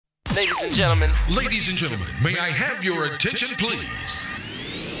Ladies and gentlemen, may I have your attention, please?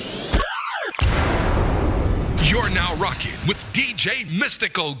 You're now rocking with DJ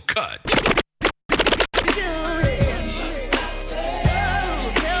Mystical Cut.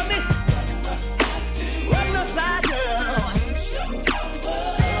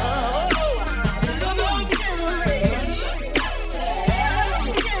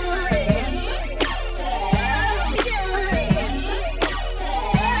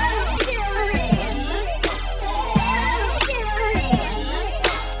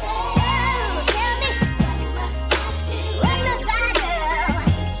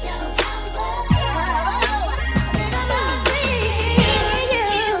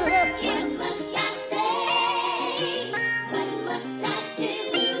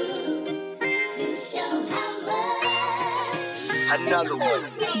 Another one.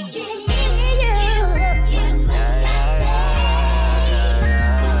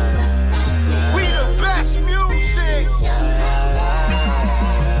 We the best music.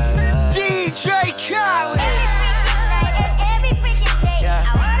 DJ Khaled. Every freaking day,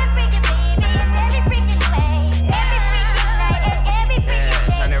 I wanna freaking baby. Every freaking day, every freaking night, every freaking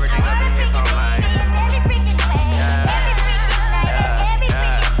day. Turn everything up in the headphone line. Every freaking day, every freaking night, every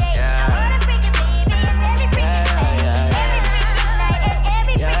freaking day. I wanna freaking baby. Every freaking day, every freaking night,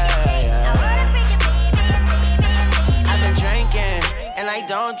 every freaking day. I wanna freaking baby. I've been drinking and I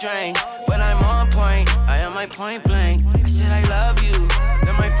don't drink, but I'm on point. I am my point blank. I said I love you,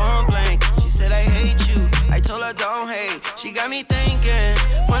 then my phone blank. She said I hate you. I told her don't hate. She got me thinking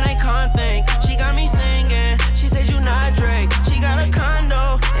when I can't think. She got me singing. She said you not Drake. She got a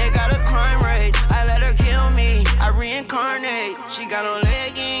condo, it got a crime rate. I let her kill me, I reincarnate. She got on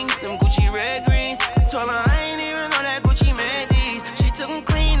leggings, them Gucci red greens. I told her I ain't even know that Gucci made these. She took them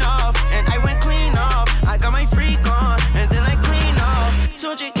clean off, and I went clean off. I got my freak on, and then I clean off.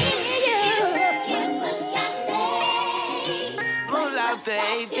 Told you, move loud,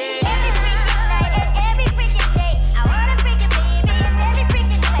 baby. Every freaking night, every freaking day. I wanna freaking baby. Every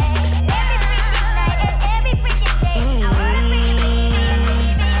freaking day, every freaking night, every freaking day. I wanna freaking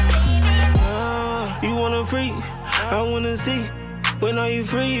baby. You wanna freak? I wanna see. When are you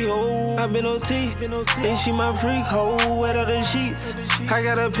free? Oh, I've been OT. And she my freak, hoe, wet out the sheets. I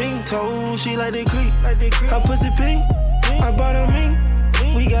got a pink toe, she like the creep. Her pussy pink, I bought a mink.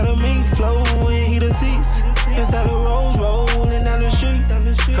 We got a mink flow and heated seats. Inside the rose rolling down the street.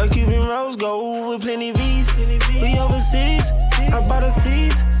 Her Cuban rose gold with plenty V's. We overseas, I bought a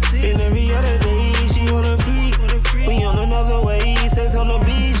seats. And every other day she wanna freak. We on another way, sex on the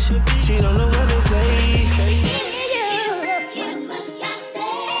beach. She don't know what to say.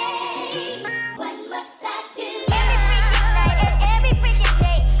 Every freaking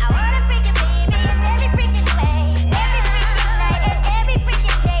day, I wanna freaking baby. Every freaking day, every freaking night, every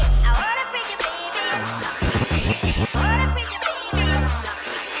freaking day. I wanna freaking baby. Wanna freaking baby.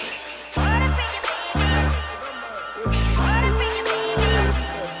 Wanna freaking baby. Wanna freaking baby.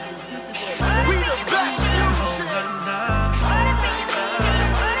 We the best music. Wanna freaking baby.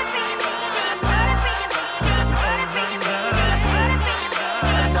 Wanna freaking baby. Wanna freaking baby.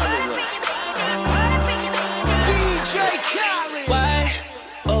 Wanna freaking baby. DJ Khaled. Why,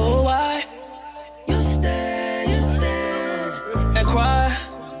 oh why, you stay and cry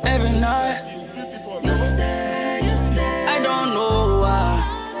every night. You stay, I don't know why,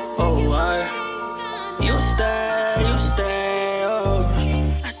 oh why. You stay, oh.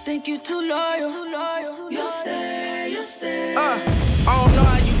 I think you too loyal. You stay. I don't know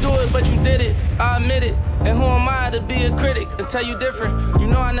how you do it, but you did it, I admit it. And who am I to be a critic and tell you different? You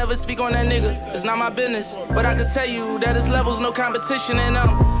know I never speak on that nigga, it's not my business. But I can tell you that his level's no competition in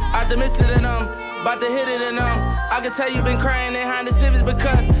optimistic in about to hit it in I can tell you been crying behind the civics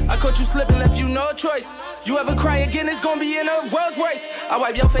because I caught you slipping, left you no choice. You ever cry again, it's gonna be in a Rolls Royce. I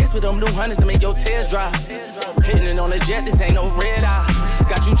wipe your face with them new hundreds to make your tears dry. Hitting it on a jet, this ain't no red eye.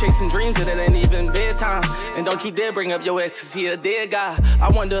 Got you chasing dreams and it ain't even bedtime. And don't you dare bring up your ex cause he a dead guy. I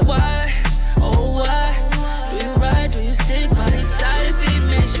wonder why, oh why. Do you ride, do you stick by his side if he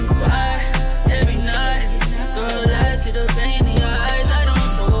makes you cry every night? Throw lights, see the pain in your eyes, I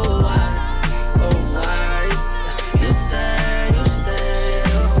don't know why, oh why. You stay, oh,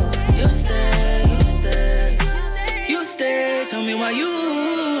 you stay, tell me why you.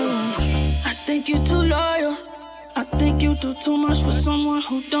 I think you too loyal, I think you do too much for someone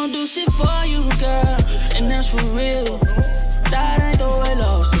who don't do shit for you, girl. And that's for real, that ain't the way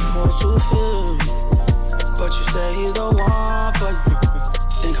love's supposed to feel. But you say he's the one for you.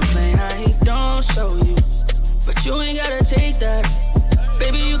 Then complain how he don't show you. But you ain't gotta take that.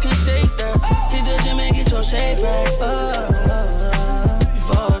 Baby, you can shake that. Hit the gym and get your shape back.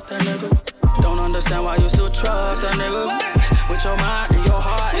 Fuck that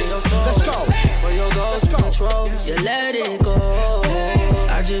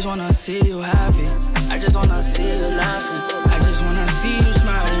wanna see you laughing. I just wanna see you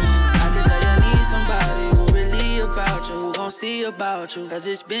smiling. I can tell you need somebody who really about you, who gon' see about you. Cause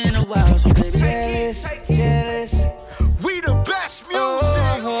it's been a while, so baby, jealous, jealous. We the best music.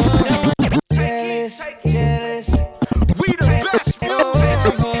 Jealous, jealous. We the best music.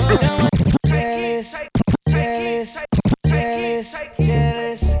 Jealous, jealous, jealous,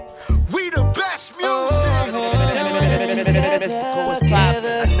 jealous. We the best music.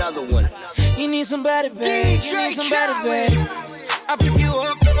 Another one. You need somebody, babe. You need somebody, babe. I'll pick you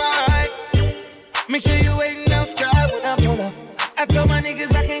up tonight. Make sure you're waiting outside when I pull up. I told my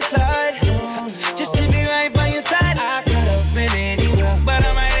niggas I can't slide. Just to be right by your side. I could have been anywhere, but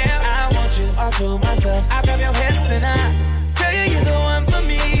I'm right here. I want you all to myself. I grab your hips and I tell you you're the one for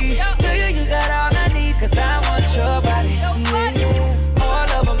me. Tell you you got all I need, cause I want your body. Yeah, all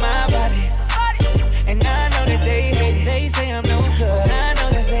over my body. And I know that they hate it. They say I'm no good. I know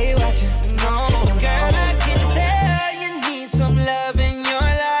that they watching. No, girl, I can tell you need some love in your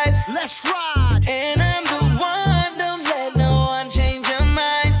life. Let's ride. And I'm the one, don't let no one change your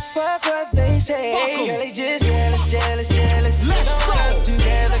mind. Fuck what they say. Girl, they just jealous, jealous, jealous. Let's don't go. want us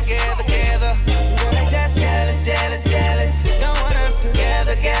together, together, together. Girl, they just jealous, jealous, jealous. Don't want us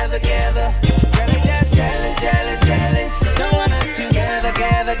together, together, together. Girl, they just jealous, jealous, jealous. Don't want us together,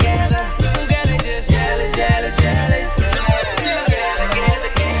 together, together. Girl, they just jealous, jealous, jealous. Don't want us together, together,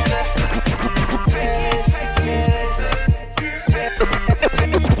 together. Jealous, jealous,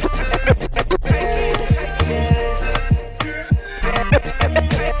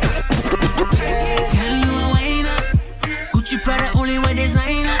 Girl, you a wine up. Gucci Prada only wear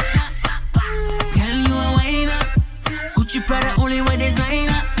designer. Girl, you a wine up. Gucci Prada only wear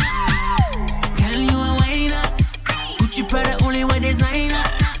designer. Girl, you a wine up. Gucci Prada only wear designer.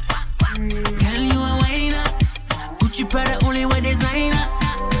 Girl, you a wine up. Gucci Prada only wear designer.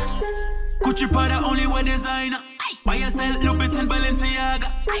 Gucci Prada only wear designer. Buy yourself Louboutin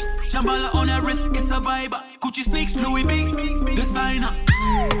Balenciaga. Shambhala on your wrist, it's a vibe. Gucci sneaks, Louis V, designer.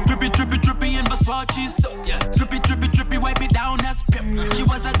 Drippy, drippy, drippy in Versace, so yeah. Drippy, drippy, drippy, wipe it down, that's pip. She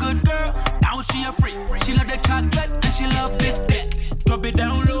was a good girl, now she a freak. She love the chocolate and she love this dick. Drop it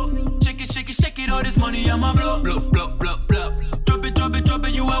down low, shake it, shake it, shake it. All this money I'ma blow, blow, blow, blow, blow. Drop it, drop it, drop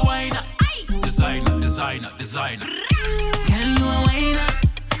it, you a whiner. Designer, designer, designer. Girl, you a wine up.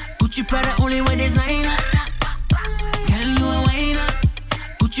 Gucci Prada only wear designer. Girl, you a wine up.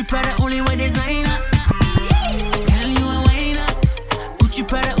 Gucci Prada only wear designer. Girl, you a wine up. Gucci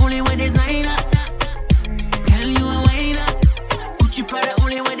Prada only wear designer. Girl, you a wine up. Gucci Prada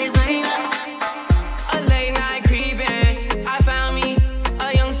only wear designer. A late night creeping, I found me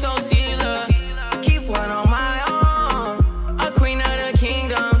a young soul stealer. Keep one on my arm, a queen of the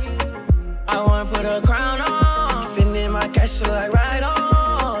kingdom. I wanna put a crown on, spinning my cash like right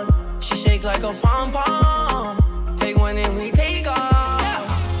on. She shake like a pom pom. Take one and we take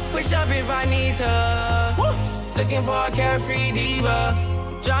off. Push up if I need to. Looking for a carefree diva.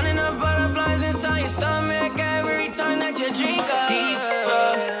 Drowning the butterflies inside your stomach every time that you drink up.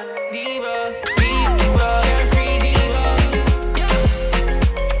 Diva, diva, diva, carefree diva. Yeah.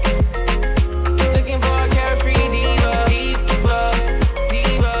 Looking for a carefree diva. Diva,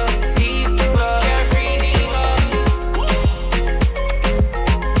 diva, diva, carefree diva.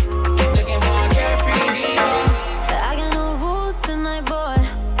 Looking for a carefree diva. I got no rules tonight, boy.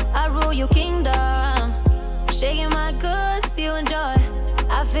 I rule your kingdom. Shaking my goods, you enjoy.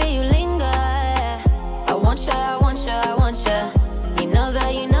 I feel you linger. I want ya, I want ya, I want ya. You know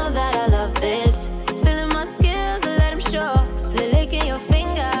that I love this. Feeling my skills, let them show. The lick in your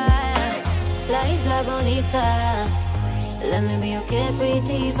finger. La isla bonita. Let me be your carefree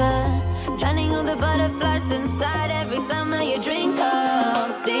diva. Drowning all the butterflies inside every time that you drink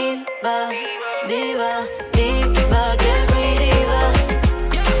up. Diva, diva, diva, carefree diva.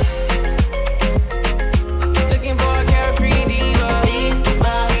 Looking for a carefree diva.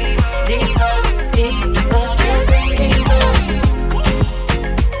 Diva, diva, diva, carefree diva.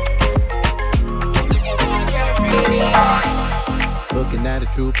 Looking for a carefree diva. Looking at a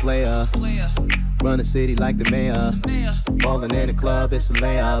true player. Run the city like the mayor. Ballin' in the club, it's a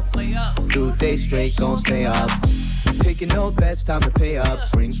layup. 2 days straight, gon' stay up. Taking no bets, time to pay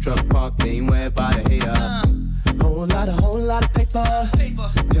up. Brinks truck parked anywhere by the hater. Whole lot of paper.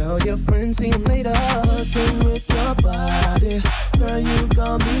 Tell your friends, see 'em later. Play with your body. Girl, you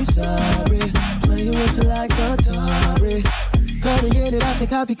gon' be sorry. Play with you like Atari. Come and get it, I say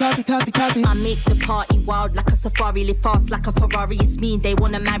copy. I make the party wild like a safari, live fast like a Ferrari. It's me and they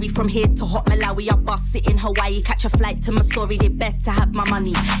wanna marry from here to Hot Malawi. I bust it in Hawaii, catch a flight to Missouri. They bet to have my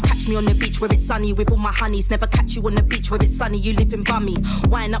money. Catch me on the beach where it's sunny with all my honeys. Never catch you on the beach where it's sunny. You live in bummy.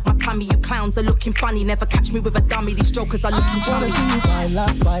 Wind up my tummy, you clowns are looking funny. Never catch me with a dummy. These jokers are looking chummy. Wanna see you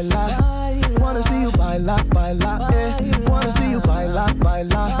baila. Wanna see you baila. Wanna see you baila.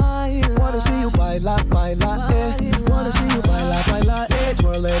 Wanna see you baila. Wanna see you baila.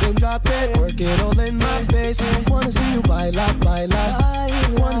 Twirl it and drop it, work it all in my face. Wanna see you baila.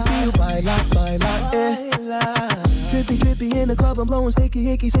 Wanna see you baila. Drippy in the club, I'm blowing sticky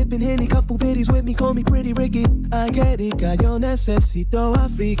hickey, sipping Henny, couple biddies with me, call me Pretty Ricky. I get it, yo necesito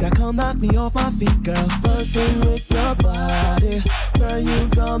Africa, come knock me off my feet, girl. Fucking with your body, girl, you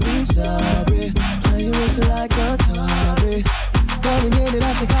gon' be sorry. Play with you like a Atari. Come and get it,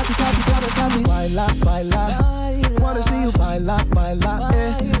 I say copy, copy. Baila. Wanna see you baila.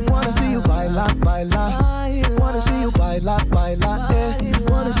 Wanna see you baila. Wanna see you baila.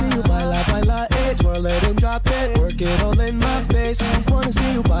 Wanna see you baila. Twirl it and drop it, work it all in my face. Wanna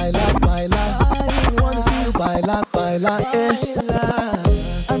see you baila. Wanna see you baila.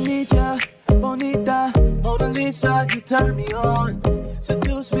 Anita, bonita, Mona Lisa, you turn me on.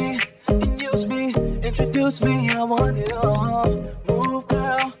 Seduce me, and use me, introduce me, I want it all. Move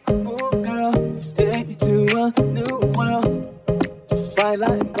girl, take me to a new world. Baila,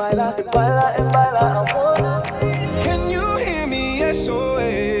 I wanna see. Can you hear me? SOS.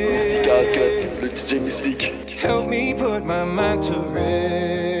 Mystical Cut, le DJ Mystique. Help me put my mind to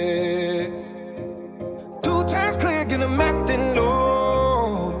rest. 2 times click and I'm acting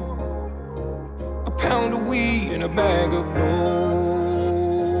low. A pound of weed and a bag of blow.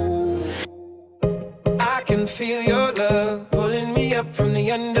 I can feel your love pulling me up from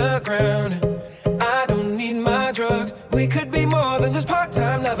the underground. I don't need my drugs. We could be more than just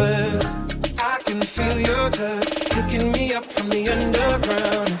part-time lovers. I can feel your touch picking me up from the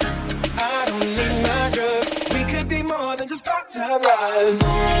underground. I don't need my drugs. We could be more than just part-time lovers.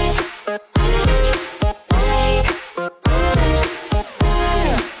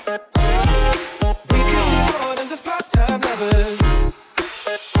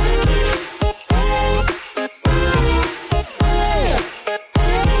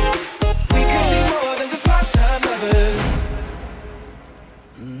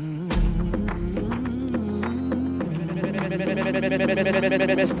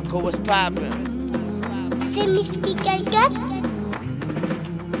 Mystical, what's poppin'? C'est Mystical Cut.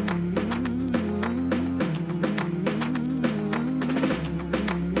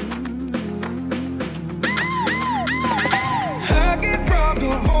 I get robbed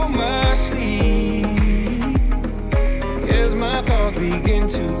of all my sleep as my thoughts begin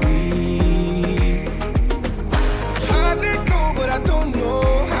to leave. I let go, but I don't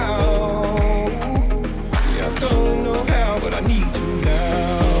know how. Yeah, I don't know how, but I need to now.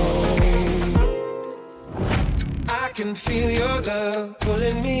 I can feel your love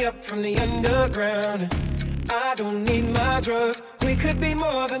pulling me up from the underground. I don't need my drugs. We could be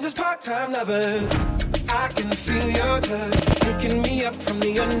more than just part-time lovers. I can feel your touch picking me up from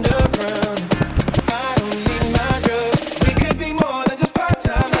the underground. I don't need my drugs. We could be more than just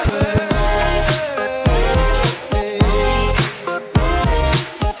part-time lovers.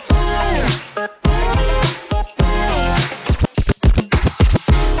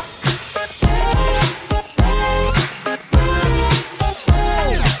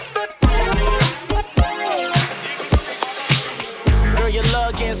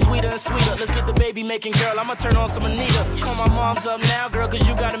 Let's get the baby making, girl. I'ma turn on some Anita. Call my mom's up now, girl, cause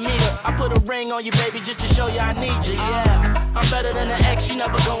you gotta meet her. I put a ring on you, baby, just to show you I need you, yeah. I'm better than an ex, she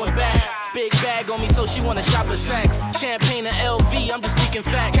never going back. Big bag on me, so she wanna shop at sex. Champagne and LV, I'm just speaking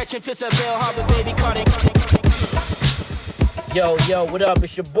facts. Catching fits at Bell Harbor, baby, Cardi. Yo, what up?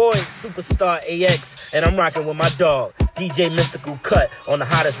 It's your boy, Superstar AX, and I'm rocking with my dog, DJ Mystical Cut, on the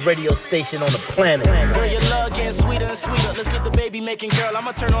hottest radio station on the planet. Girl, your love getting sweeter and sweeter. Let's get the baby making, girl.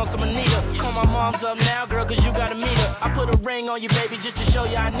 I'ma turn on some Anita. Call my mom's up now, girl, cause you gotta meet her. I put a ring on you, baby, just to show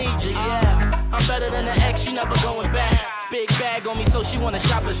you I need you, yeah. I'm better than an ex, she never going back. Big bag on me, so she wanna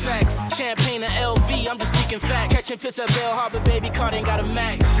shop at sex. Champagne and LV, I'm just speaking facts. Catching fits at Bell Harbor, baby, Cardi ain't got a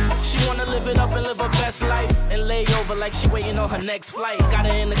max. She wanna live it up and live her best life, and lay over like she waiting on her next flight. Got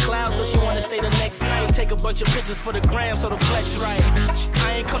her in the clouds, so she wanna stay the next night. Take a bunch of pictures for the gram, so the flex right.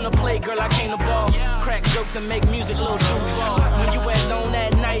 I ain't come to play, girl, I came to ball. Crack jokes and make music, Lil Duval. When you at home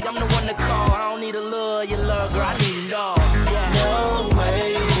that night, I'm the one to call. I don't need a little, your love, girl, I need it all. Yeah. No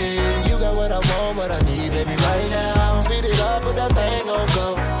way, you got what I want, what I need, baby, right now. Speed it up, put that thing on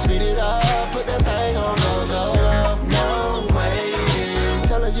go. Speed it up, put that thing on go, go, go. No way.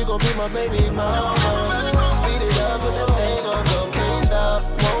 my baby mama. Speed it up, but that thing gon' go. Can't stop,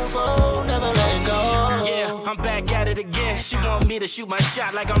 won't fold, never let go. Yeah, I'm back at it again. She want me to shoot my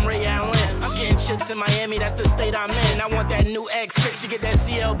shot like I'm Ray Allen. I'm getting chips in Miami, that's the state I'm in. I want that new X6, you get that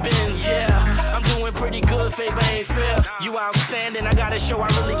CL Benz. Yeah, I'm doing pretty good, favor ain't fair. You outstanding, I gotta show I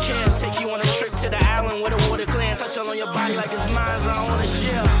really care. Take you on a trip to the island where the water clear. Touch all on your body like it's mine, I wanna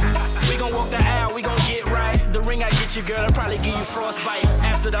share. We gon' walk the aisle, we gon' get right. The ring I get you, girl, I'll probably give you frostbite.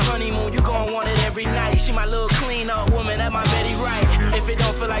 After the honeymoon, you gon' want it every night. She my little clean up woman, that my Betty Wright. If it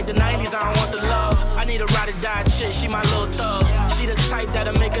don't feel like the 90s, I don't want the love. I need a ride or die chick, she my little thug. She the type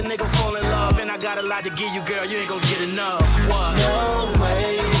that'll make a nigga fall in love. And I got a lot to give you, girl, you ain't gon' get enough. What? No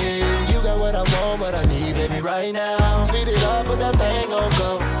way, you got what I want, what I need, baby, right now. Speed it up, put that thing gon'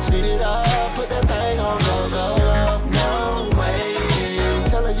 go. Speed it up, put that thing gon' go, go, go. No way,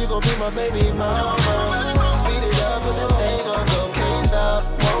 tell her you gon' be my baby mama. Speed it up, put that thing gon' go. Can't stop,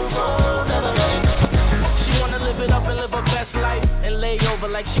 won't fall, never let go. She wanna live it up and live her best life and lay over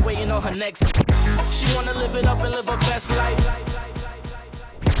like she waiting on her next. She wanna live it up and live her best life.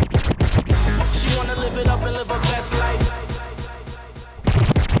 She wanna live it up and live her best life.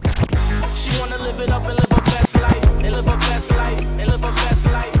 She wanna live it up and live her best life and live her best life and live her best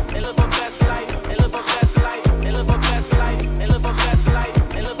life and live her best life and live her best life and live her best life and live her best life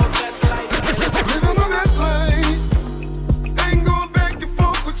and live her best life and live her living my best life. Ain't going back and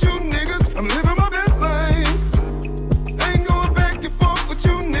forth with you niggas. I'm living my best life. Ain't going back and forth with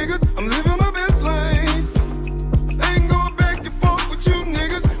you niggas. I'm living my best life. Ain't going back and forth with you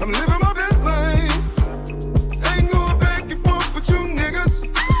niggas. I'm living my best life. Ain't going back and forth with you niggas.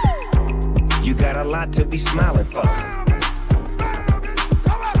 You got a lot to be smiling for.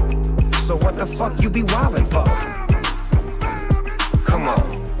 So what the fuck you be wildin' for? Come on,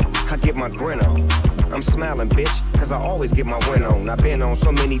 I get my grin on. I'm smiling, bitch, cause I always get my win on. I've been on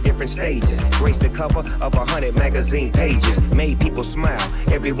so many different stages. Graced the cover of 100 magazine pages. Made people smile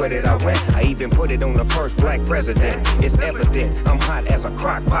everywhere that I went. I even put it on the first black president. It's evident I'm hot as a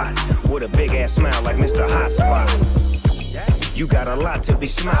crock pot. With a big ass smile like Mr. Hot Spot. You got a lot to be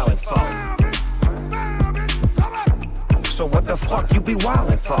smiling for. So what the fuck you be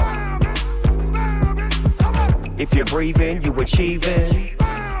wildin' for? If you're breathing, you achieving.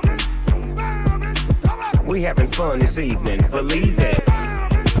 We having fun this evening, believe it.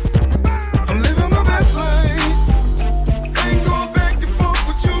 I'm living my best life. Ain't going back and forth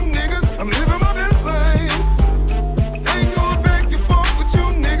with you niggas. I'm living my best life. Ain't going back and forth with you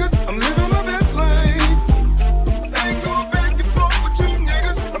niggas. I'm living my best life. Ain't going back and forth with you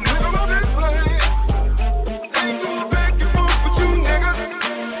niggas. I'm living my best life. Ain't going back and forth with you niggas.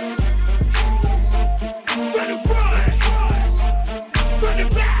 Run it, run. Run it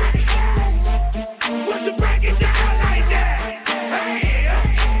back. What's the break it down like that? Hey,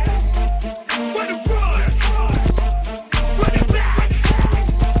 what a run, run it back.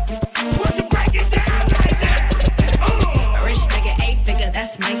 What's the break it down like that? A rich nigga, 8-figure,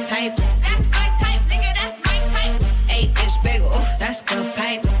 that's my type. That's my type, nigga, that's my type. 8-inch bagel, ooh, that's good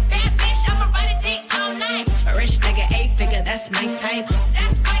pipe. That bitch, I'ma ride a dick all night. A rich nigga, 8-figure, that's my type.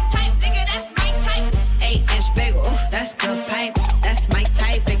 That's my type, nigga, that's my type. 8-inch bagel, ooh, that's good pipe. That's my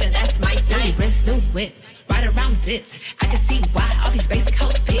type, nigga, that's my type. Wrist, new whip. Right around dipped. I can see why all these basic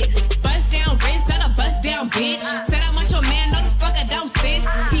hoes pissed. Bust down wrist, not a bust down bitch. Said I want your man, no the fuck I don't sis.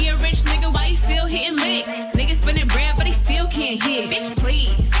 He a rich nigga, why he still hitting licks? Nigga spinning bread, but he still can't hit. Bitch,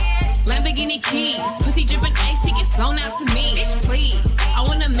 please. Lamborghini keys. Pussy dripping ice, he get flown out to me. Bitch, please. I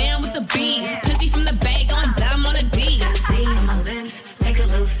want a man with the bees. Pussy from the bag, going dumb on a D. See on my lips, take a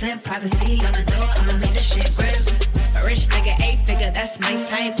little sip. Privacy on the door, I'ma make the shit grip. A rich nigga, 8-figure, that's my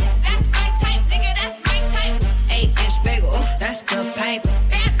type. That's my type, nigga, that's my type. 8-inch bagel, ooh, that's good pipe.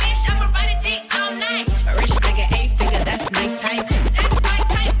 That bitch, I'ma ride a dick all night. A rich nigga, 8-figure, that's my type. That's my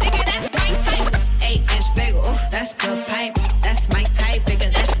type, nigga, that's my type. 8-inch bagel, ooh, that's good pipe. That's my type,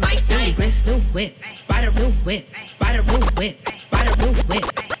 nigga, that's my type. Wrist, new whip, ride a new whip, ride a new whip, ride a new whip,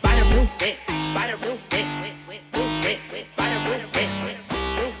 ride a new whip, ride a new whip, new whip, ride a new whip, new whip, ride a new whip,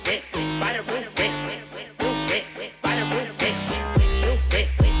 new whip, ride a new whip, new whip, ride a new whip, new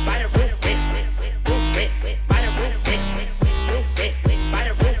whip, ride a new whip, new whip, ride a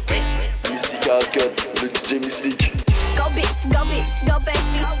new whip. Mystical Cut, le DJ Mystique. Go bitch, go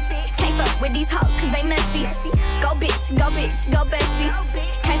bestie. Can't fuck with these hoes cause they messy. Go bitch, go bestie.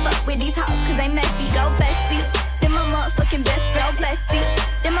 Can't fuck with these hoes cause they messy. Go bestie. Then my motherfucking best friend, bestie.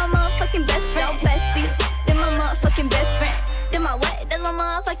 Then my motherfucking best friend, bestie. Then my motherfucking best friend. Then my what? That's my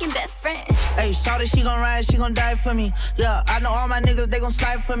motherfucking motherfucking best friend. Hey, shawty, she gon' ride, she gon' die for me. Yeah, I know all my niggas, they gon'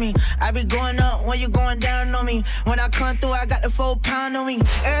 slide for me. I be going up when you going down on me. When I come through, I got the 4 pound on me.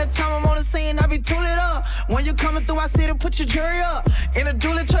 Every time I'm on the scene, I be tooling up. When you coming through, I see to put your jury up. In a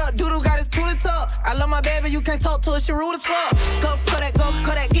dually truck, doodle got his tooling up. I love my baby, you can't talk to her, she rude as fuck. Go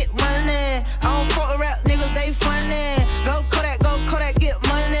Kodak, get money. I don't fuck with rap niggas, they funny. Go Kodak, get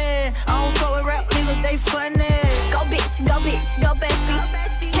money. I don't fuck with rap niggas, they funny. Go bitch, go bestie.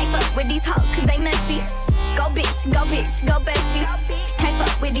 Can't fuck with these hoes cause they messy. Go bitch, go bestie. Can't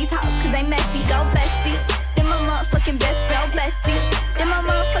fuck with these hoes cause they messy. Go bestie. Then my motherfucking best friend, bestie. Then my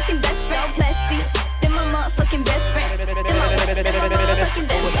motherfucking best friend, bestie. Then my motherfucking best friend. Then my motherfucking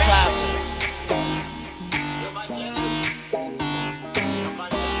best friend.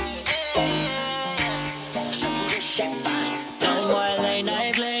 No more late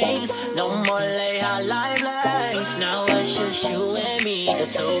night flames, no more late hot life lights. Now it's just you and me, the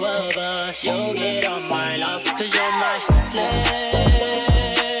two of us. You'll get on my love, cause you're my flex.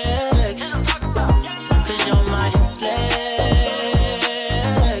 Cause you're my flex.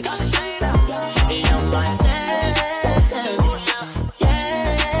 You're my flex. Yeah,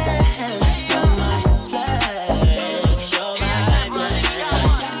 you're my flex. You're my flex.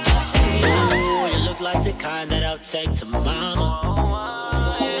 Ooh, you look like the kind that I'll take to mama.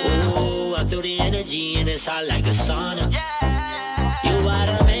 Ooh, I feel the energy in this hot like a sauna. You are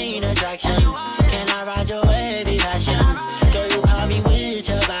the main attraction. Can I ride your wavy passion? Girl, you call me with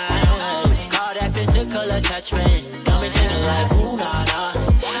your vibe. Call that physical attachment. Got me singing like ooh la la.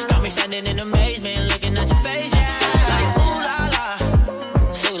 Got me standing in amazement, looking at your face, yeah. Like ooh la la.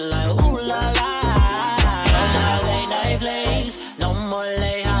 Singing like ooh la la. No more late night flames, no more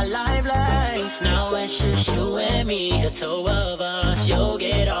late hot life lights. Now it's just you and me, the two of us. You'll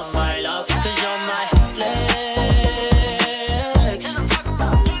get on my love, cause you're my flex.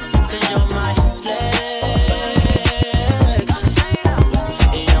 Cause you're my flex.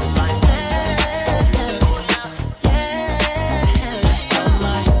 You're my flex. Yeah, you're my flex. You're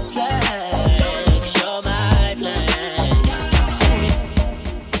my flex. You're my flex. You're my flex.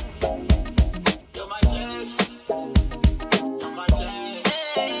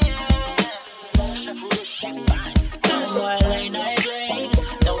 No more late night flames.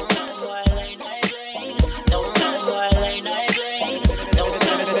 No more late night flames. No more late night flames. No more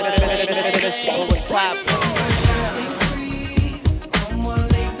late night flames. What's poppin'? No more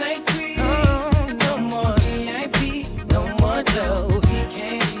late night creeps. No more VIP. No more dough. We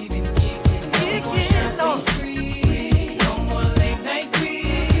can't even kick it. No more shopping. No more late night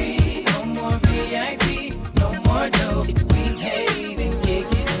creeps. No more VIP. No more dough. We can't even kick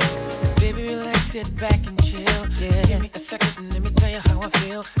it. Baby, relax, sit back and chill. Yeah. Give me a second and let me tell you how I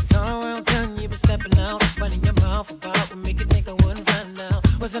feel. It's all around town, you been stepping out, running your mouth about what make you think I wouldn't find out.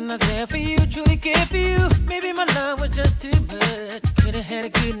 Was I not there for you, truly care for you? Maybe my love was just too much. Could've had a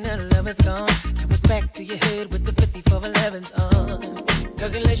good now the love is gone. Now it's back to your head with the 5411s on.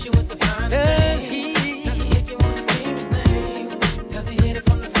 Does he lace you with the fine thing? Does he make you wanna scream his name? Does he hit it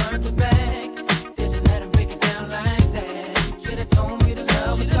from the front to back? Did you let him break it down like that? Should've told me the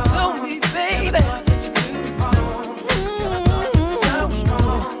love was gone. Should've told me, baby.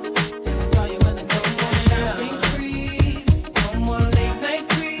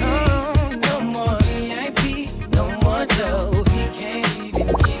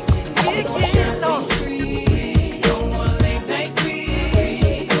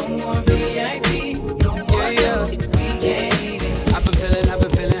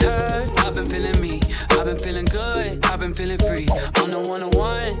 Feeling free on the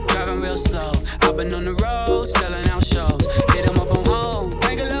 101, driving real slow. I've been on the road, selling out shows. Hit 'em up on home,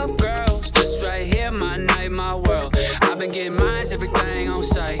 make a love girls. This right here, my night, my world. I've been getting mines, everything on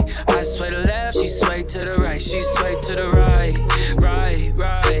sight. I sway to the left, she sway to the right. She sway to the right, right,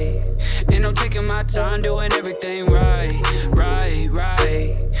 right. And I'm taking my time, doing everything right, right,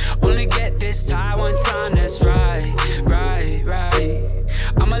 right. Only get this high one time, that's right, right, right.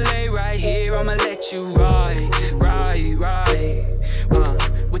 I'ma lay right here, I'ma let you ride, ride, ride.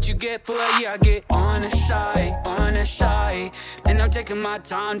 What you get for a year, I get on the side, on the side. And I'm taking my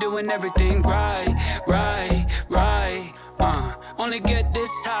time, doing everything right, right, right. Only get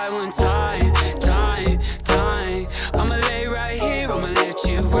this high one time, time, time. I'ma lay right here, I'ma let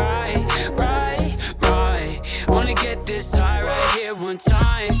you ride, ride, ride. Only get this high right here one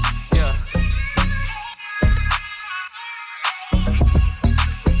time, yeah.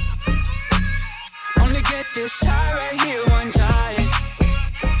 Only get this high right here one time.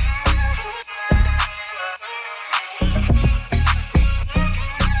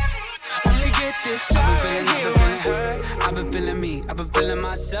 Only get this high right here one time. I've been feeling me, I've never feeling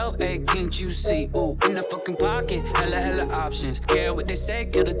myself, hey, can't you see? Ooh, in the fucking pocket, hella options. Care what they say,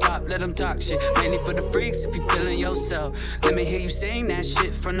 kill the top, let them talk shit. Mainly for the freaks, if you feeling yourself. Let me hear you sing that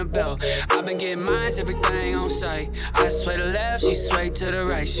shit from the bell. I've been getting mines, everything on sight. I sway to the left, she sway to the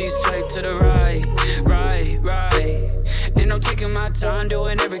right. She sway to the right. And I'm taking my time,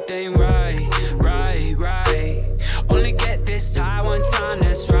 doing everything right. Only get this high one time,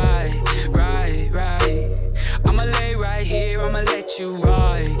 that's right. I'ma lay right here, I'ma let you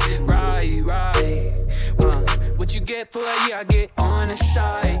ride. What you get for a year, I get on the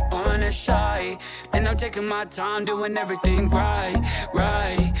side. And I'm taking my time, doing everything right.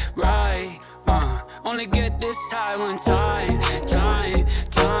 Only get this high one time.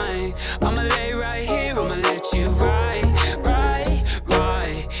 I'ma lay right here, I'ma let you ride.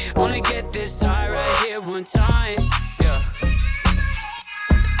 Only get this high right here one time. Yeah.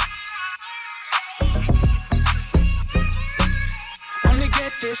 Only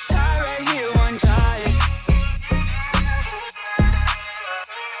get this high right here one time.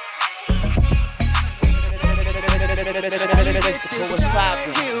 Mystical was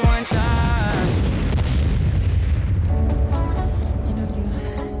poppin'.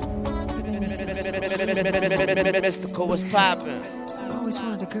 Mystical was poppin'. I always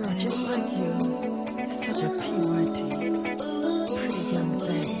wanted a girl just like you. Such a PYT, pretty young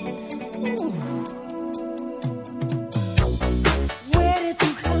thing. Ooh. Where did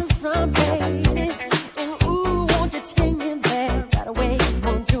you come from, baby? And ooh, won't you take me there? Right away,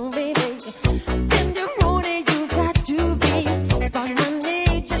 won't you, baby? Tender Rooney, you got to be. Spark my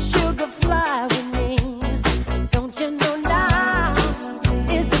need, just sugar fly with me. Don't you know now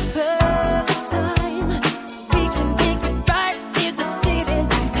is the perfect time? We can make it right in the city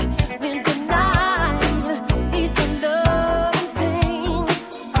lights. When the night is the love and pain.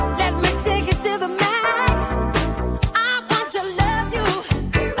 Let me take it to the max. I want to love you,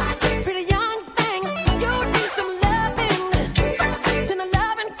 pretty young thing. You need some loving, to the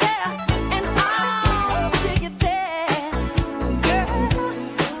love and care, and I'll take it there, girl.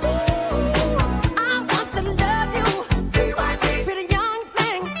 I want to love you, pretty young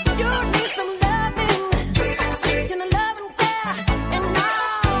thing. You need some loving, to the love and care, and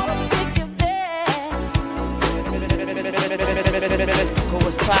I'll take you there. Mystical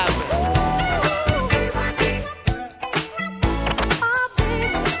was poppin'.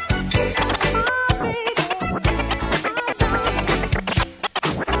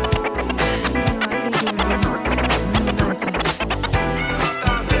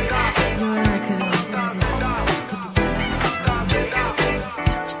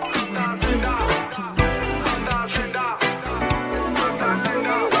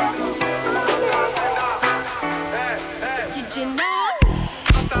 Did you know?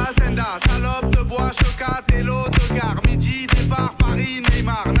 Stenda, salope de bois, chocat et l'autocar. Midi, départ, Paris,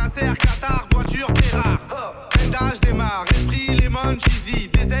 Neymar, Nasser, Qatar, voiture, Terrar. Pendage démarre, esprit, lemon, cheesy,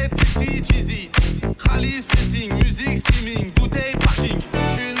 DZ, sexy, cheesy. Rallye, spacing, musique, streaming, bouteille, parking.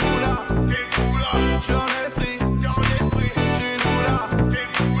 J'suis une moula, j'suis en esprit, j'suis une moula,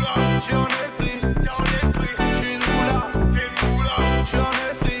 j'suis en esprit, j'suis une moula, j'suis en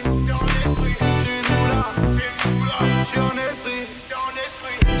esprit, j'suis une moula, j'suis en esprit.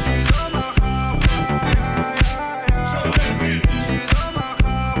 J'suis dans ma rap, j'suis dans ma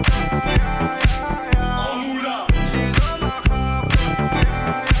rap, en moula. J'suis dans ma rap,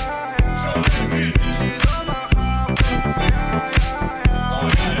 j'suis dans ma rap, en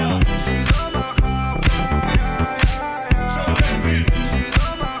yaya. J'suis dans ma rap, j'suis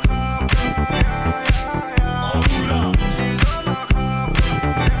dans ma rap, en moula. J'suis dans ma rap,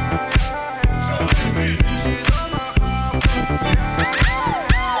 j'suis dans ma rap.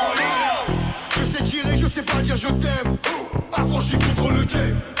 Je sais tirer, je sais pas dire je t'aime. Affranchi contre le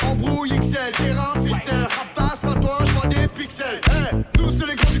game. Embrouille XL, terrain, ficelle. Raptas, à toi, je vois des pixels. Hey, nous c'est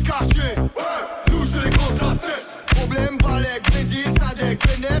les grands du quartier. Ouais, nous c'est les grands de la tête. Problème, Balek, Brésil, Sadek,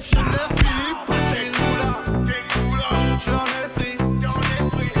 Benef, Chenef, Philippe, Patek. J'suis une moula, j'suis en esprit,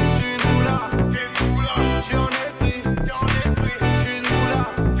 j'suis une moula, j'suis en esprit, j'suis une moula,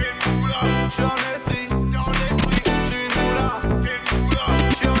 j'suis en esprit, j'suis une moula,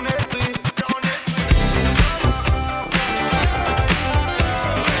 j'suis en esprit. J'suis dans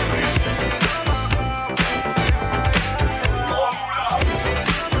ma rap,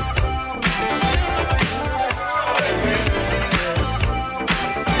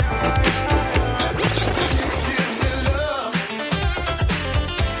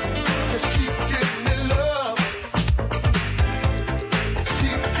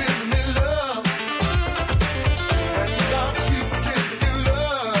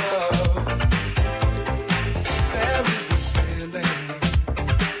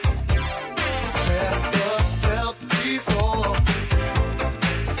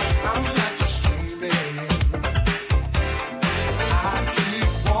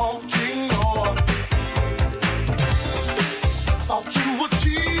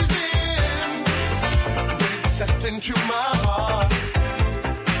 into my heart.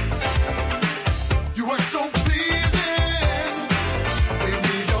 You were so pleasing, made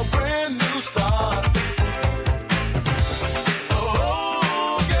me your brand new start.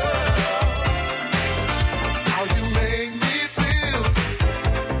 Oh, girl, how you make me feel.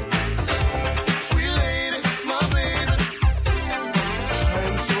 Sweet lady, my baby,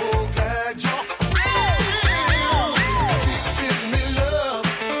 I'm so glad you're real. Keep giving me love,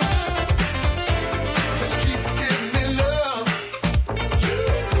 just keep giving me love.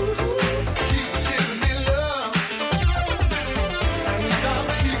 Keep giving me love, and I'll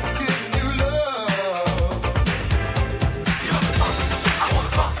keep giving you love. I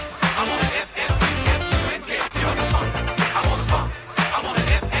wanna fuck, I wanna F-F-U-F-U-N-K. Give up the funk. I wanna fuck, I wanna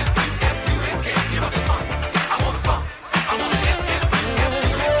F-F-U-F-U-N-K. Give up the funk. I wanna fuck, I wanna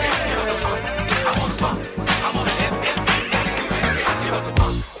F-F-U-F-U-N-K. Give up the funk. I wanna fuck, I wanna F-F-U-F-U-N-K. Give up the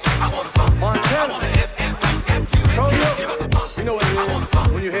funk. I wanna fuck, I wanna F-F-U-F-U-N-K. Give up the funk. You know what it is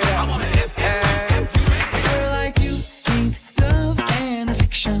when you hear that. I wanna F-F-U-F-U-N-K. A girl like you needs love and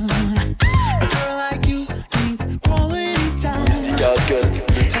affection. A girl like you needs quality time. Mystique Hardcut, le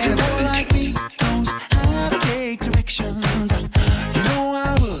DJ And a girl Mystique. like me knows how to take directions. You know I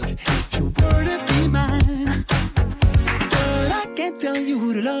would if you were to be mine. But I can't tell you who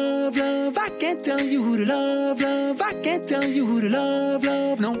to love, love. I can't tell you who to love, love. I can't tell you who to love,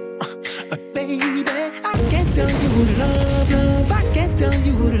 love. No, baby, I can't tell you who to love, love. I can't tell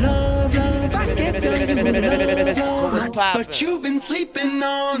you who to love, love. I can't tell you who to love, love. But you've been sleeping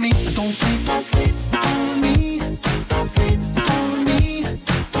on me. Don't sleep on me. Don't sleep on me.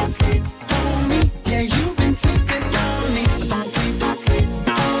 Don't sleep on me. Yeah, you've been sleeping on me. Don't sleep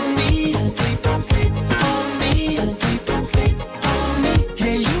on me. Don't sleep on me. Don't sleep on me.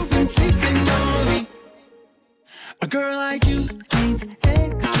 Yeah, you've been sleeping on me. A girl like you needs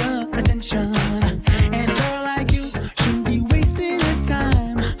extra attention, and a girl like you shouldn't be wasting your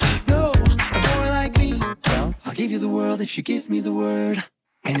time. No, a boy like me, well, I'll give you the world if you give me the word.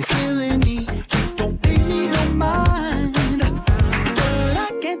 And it's killing me, you don't pay me no mind. But I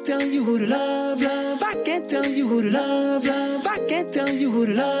can't tell you who to love, love. I can't tell you who to love, love. I can't tell you who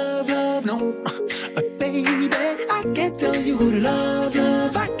to love, love. No, baby, I can't tell you who to love,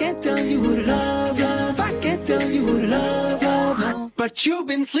 love. I can't tell you who to love, love. I can't tell you who to love, love. No, but you've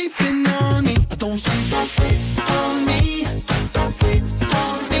been sleeping on me. Don't sleep on me. Don't sleep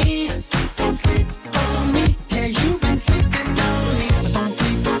on me. Don't sleep on me. Yeah, you've been sleeping on me. Don't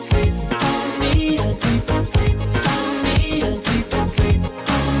sleep on me. Don't sleep on me. Don't sleep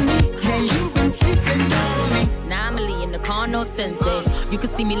on me. Yeah, you've been sleeping on me. Now I'm in the car, no sense. You can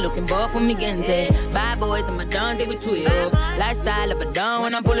see me looking buff when me gente. Bad boys and my dons, they with 12. Lifestyle of a don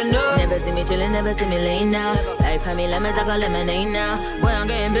when I'm pulling up. Never see me chillin', never see me laying down. Life had me lemons, I got lemonade now. Boy, I'm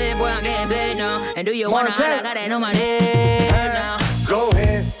getting paid now. And do you wanna holler, I got that on my head now. Go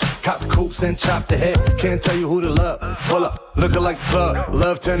ahead, cop the coops and chop the head. Can't tell you who to love. Pull up, looking like the plug.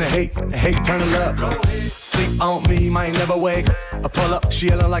 Love turn to hate, hate turn to love. Sleep on me, might never wake. I pull up, she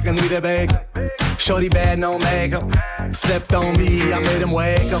yelling like I need a bag. Shorty bad, no makeup. Slept on me, I made him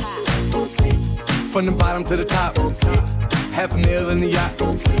wake up. From the bottom to the top. Half a meal in the yacht.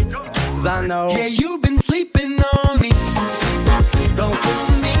 Cause I know. Yeah, you've been sleeping on me. Don't sleep.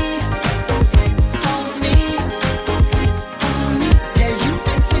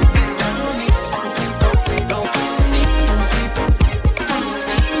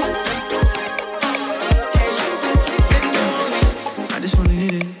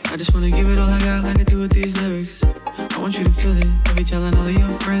 Telling all of your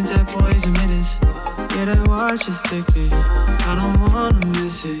friends that boys are menace. Yeah, that watch is ticking. I don't wanna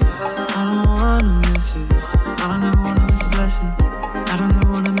miss it. I don't wanna miss it. I don't ever wanna miss a blessing. I don't ever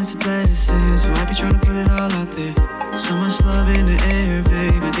wanna miss a blessing. So I be trying to put it all out there. So much love in the air,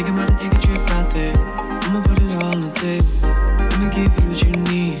 babe. I think I'm about to take a trip out there. I'ma put it all on the table. I'ma give you what you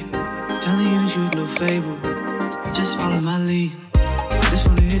need. Telling you the truth, no fable. Just follow my lead. I just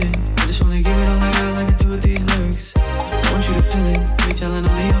wanna hit it. I just wanna give it all I got like I do with these lyrics. I want you to feel it. Be telling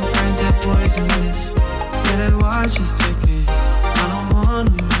all of your friends that boys are menace. Yeah, that watch is ticking. I don't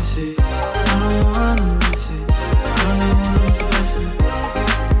wanna miss it. I don't wanna miss it. I don't ever wanna miss a blessing.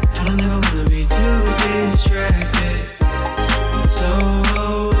 I don't ever wanna be too distracted. So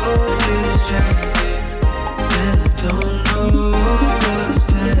distracted. And I don't know what's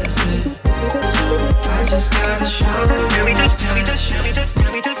passing. So I just gotta show you.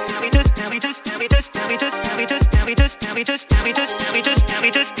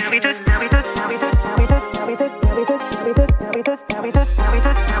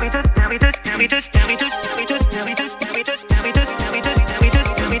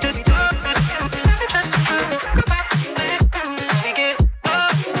 Goodbye.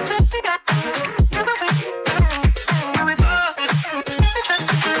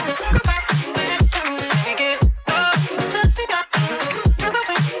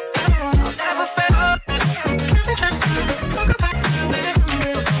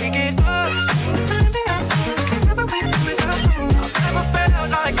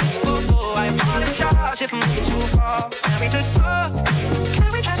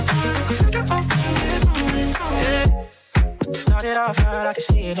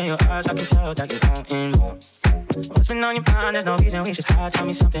 it in your eyes, I can tell that you don't involve. What's been on your mind, there's no reason we should hide. Tell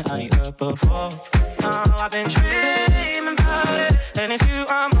me something I ain't heard before. No, I've been dreaming about it, and it's you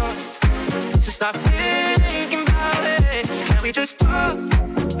I'm on. So stop thinking about it. Can we just talk?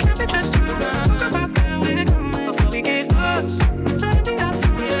 Can we just talk about where we're going before we get lost? Maybe I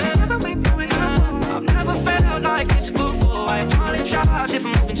think wherever we're going I've never felt like this before. I apologize if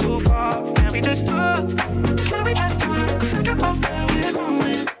I'm moving too far. Can we just talk? Can we just talk? Figure out where we're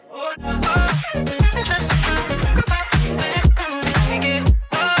going. Oh, no. Can we just talk?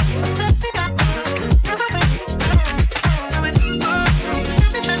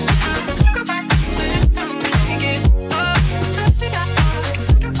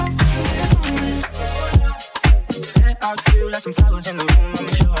 Left some flowers in the room,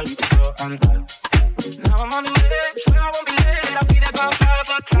 I'ma show you the door unlocked. Now I'm on the way, swear I won't be late. I'll be there by 5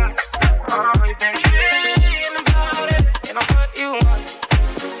 o'clock. Oh, you've been dreaming about it, and I'm what you want.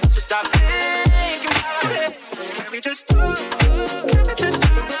 So stop thinking about it. Can we just talk? Can we just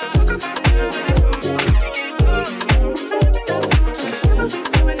talk about it?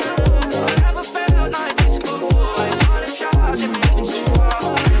 I never felt like this before. I apologize if I'm making too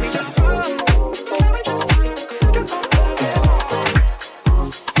far. Can we just talk? Can we just talk?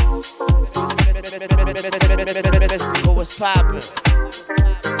 Mystical, what's poppin'?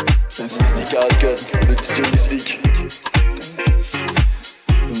 Mystique Hardcut, le DJ Mystique.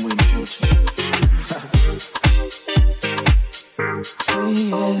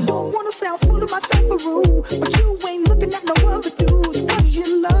 Don't wanna sound full of myself or rude, but you ain't looking at no other dudes. Cause you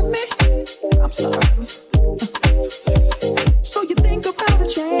love me, I'm sorry. So you think about a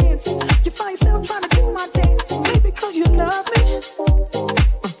chance, you find yourself trying to do my dance. Maybe cause you love me.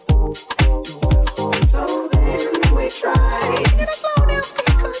 So then we tried, taking it slow down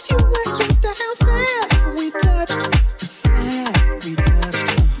because you were used to how fast we touched.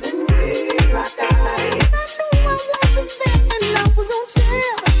 Then we locked eyes. I knew I wasn't there and I was gonna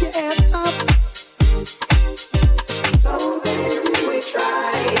tear your ass up. So then we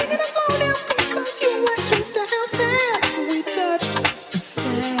tried, taking it slow down because you were used to how fast we touched.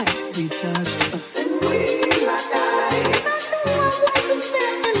 Then we locked eyes. I knew I wasn't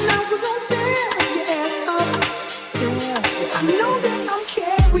there and I was gonna tear your ass up. I know that I'm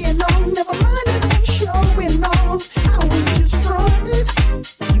carrying on, never mind if I'm showing off. I was just frontin'.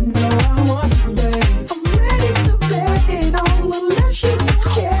 You know I want you, babe. I'm ready to bet it all, unless you don't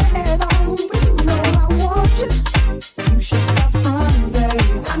care at all. But you know I want you. You should stop frontin',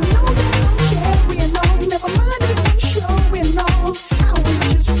 babe. I know that I'm carrying on, never mind if I'm showing off. I was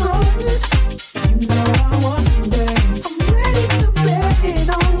just frontin'. You know I want you, babe. I'm ready to bet it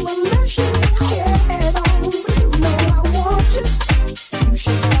all, unless you don't care at all. But you know I want you. You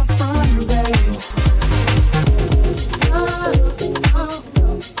should stop frontin', babe.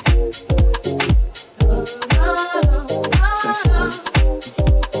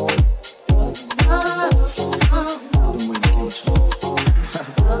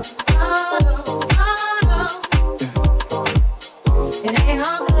 It ain't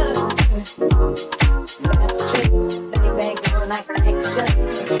all good. That's true. Things ain't going like they should.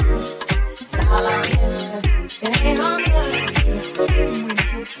 It's all on you. It ain't all good.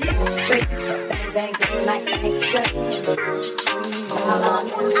 That's true. Things ain't going like they should. It's all on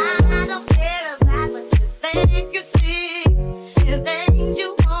you. I don't care about what you think you see. The things you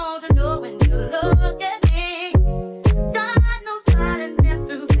want to know when you look at me. God knows I done been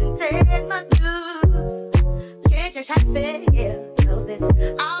through and paid my dues. Can't just have it, yeah. Cause it's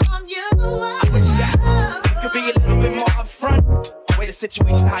all on you. Could be a little bit more upfront. Way the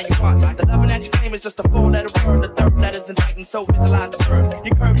situation how you want. The loving that you claim is just a 4-letter word. The third letter's inviting, so visualize the verb.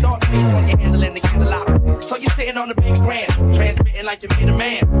 You curve thought face when you're handling the candelabra. So you're sitting on the big grand, transmitting like you made a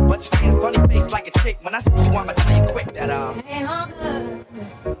man. But you ain't a funny face like a chick. When I see you, I'ma tell you quick that It ain't all good.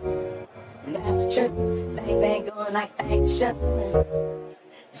 That's true. Things ain't going like they should.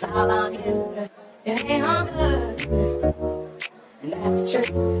 It's all on you. It ain't all good. That's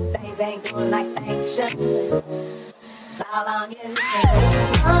true. Things ain't going like they should. It's all on you.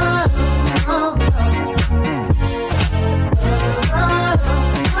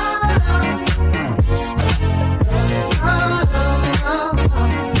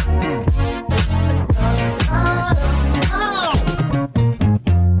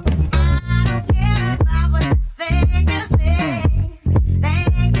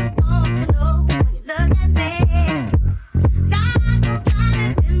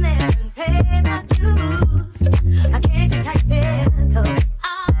 I can't just take it, 'cause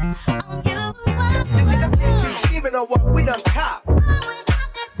I'm on you.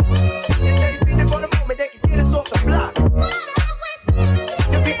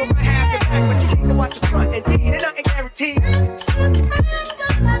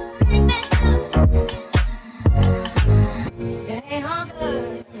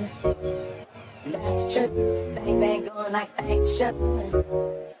 That's true. Things ain't going like things should.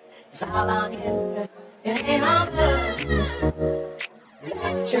 It's all on you. It ain't on us.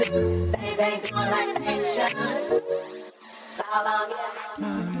 That's true. Things ain't going like things should. It's all on you.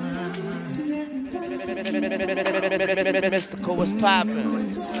 Mystical, what's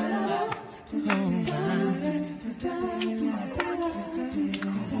poppin'?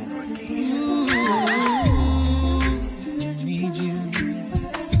 Need you.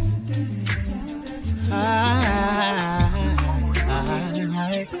 I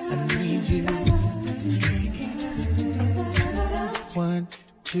need you. 1,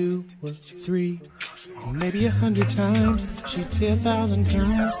 2, or 3, or maybe 100 times. She'd say 1,000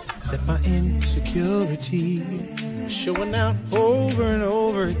 times that my insecurity showing out over and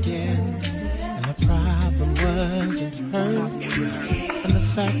over again. And the problem wasn't her, and the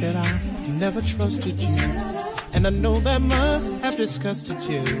fact that I never trusted you. And I know that must have disgusted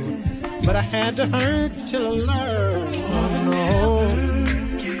you, but I had to hurt till I learned. Oh no,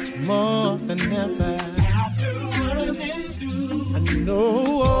 more than ever. I know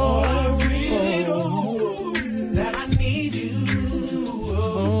that I need you.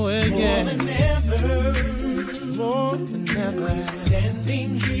 Oh yeah, more than ever.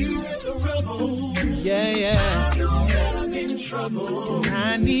 Standing here at the rubble. Yeah. I know that I'm in trouble.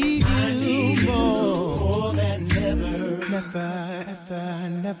 I need you more than ever.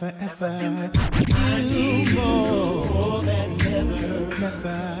 Never, ever. I need you more than ever.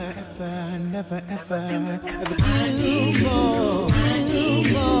 Never, ever. I need you more. I need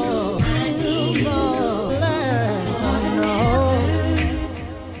you more.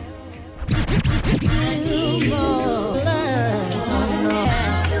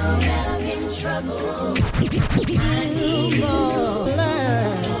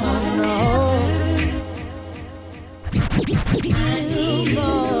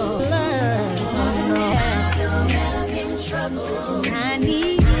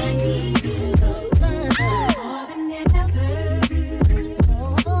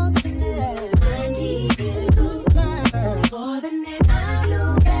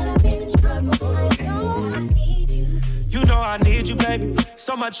 I need you, baby.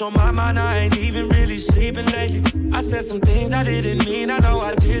 So much on my mind, I ain't even really sleeping lately. I said some things I didn't mean, I know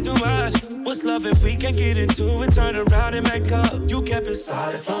I did too much. What's love if we can get into it, turn around and make up? You kept it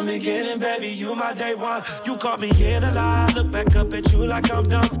solid from the beginning, baby, you my day one. You caught me in a lie, look back up at you like I'm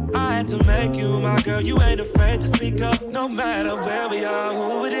dumb. I had to make you my girl, you ain't afraid to speak up. No matter where we are,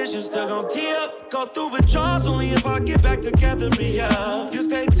 who it is, you still gon' tee up. Go through withdrawals when we about get back together, re-up. You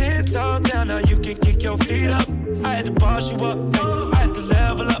stay 10 toes down, now you can kick your feet up. I had to boss you up, ay, I had to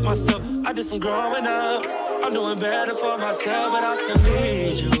level up myself. I did some growing up, I'm doing better for myself, but I still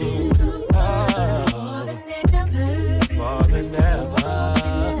need you. More than ever.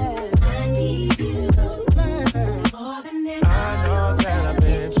 I need you more than ever. I know that I'm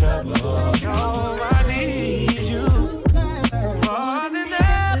in trouble. No, I need you more than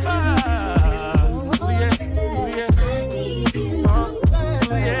ever. Oh yeah, oh yeah. I need you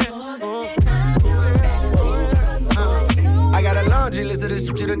I got a laundry list of this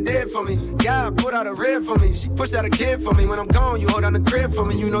shit you done did for me. Yeah, put out a rib for me. She pushed out a kid for me. When I'm gone, you hold down the crib for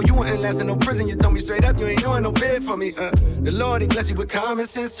me. You know you wouldn't last in no prison. You told me straight up, you ain't doing no bid for me. The Lord, he bless you with common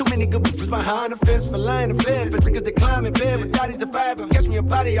sense. Too many good bitches behind the fence for lying to bed. For niggas that climb in bed with daddies surviving. Catch me a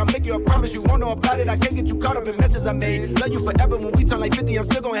body, I'll make you a promise. You won't know about it. I can't get you caught up in messes I made. Love you forever. When we turn like 50, I'm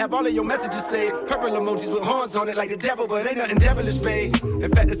still gonna have all of your messages saved. Purple emojis with horns on it like the devil, but ain't nothing devilish, babe.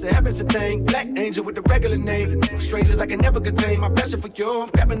 In fact, it's a heaven's a thing. Black angel with the regular name. Strangers I can never contain. My passion for you, I'm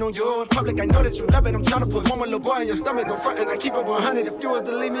grabbing on you. In public, I know that you love it. I'm trying to put one more little boy in your stomach. No frontin', I keep it 100. If you was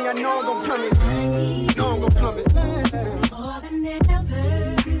to leave me, I know I'm gon' plummet. Know I'm gon' plummet. More than ever.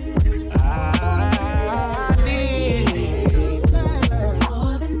 I need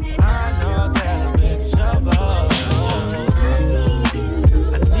more than ever. I know that I'm in trouble. I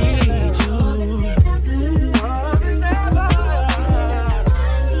need you more than ever.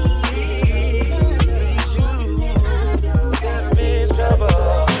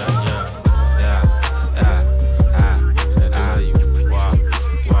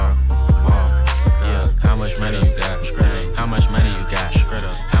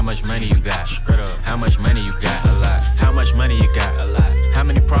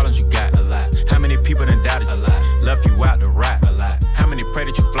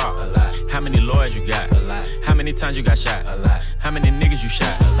 times you got shot? A lot. How many niggas you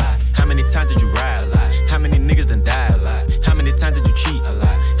shot? A lot. How many times did you ride? A lot. How many niggas done died? A lot. How many times did you cheat? A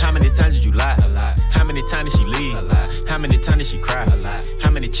lot. How many times did you lie? A lot. How many times did she leave? A lot. How many times did she cry? A lot. How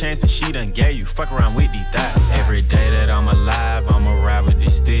many chances she done gave you? Fuck around with these thighs. Every day that I'm alive, I'ma ride with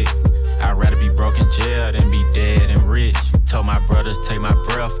this stick. I'd rather be broke in jail than be dead and rich. Told my brothers take my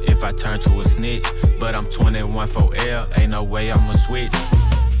breath if I turn to a snitch. But I'm 21 for L, ain't no way I'ma switch.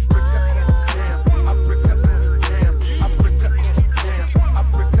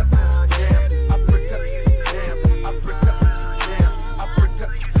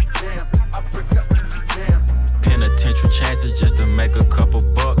 Penitentiary chances just to make a couple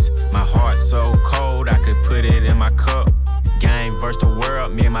bucks. My heart so cold, I could put it in my cup. Game versus the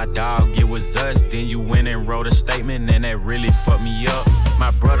world, me and my dog, it was us. Then you went and wrote a statement and that really fucked me up.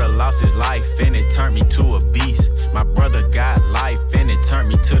 My brother lost his life and it turned me to a beast. My brother got life and it turned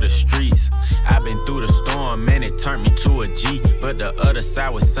me to the streets. I've been through the storm and it turned me to a G. But the other side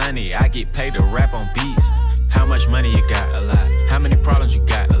was sunny, I get paid to rap on beats. How much money you got? A lot. How many problems you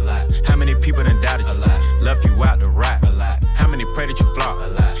got? A lot. How many people done doubted you? A lot. Left you out to rap? A lot. How many pray that you flop? A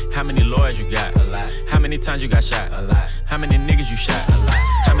lot. How many lawyers you got? A lot. How many times you got shot? A lot. How many niggas you shot? A lot.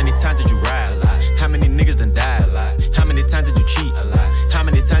 How many times did you ride? A lot. How many niggas done died? A lot. How many times did you cheat? A lot. How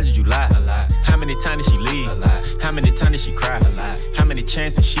many times did you lie? A lot. How many times did she leave? A lot. How many times did she cry? A lot. How many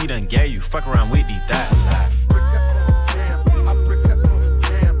chances she done gave you? Fuck around with these thighs. A lot.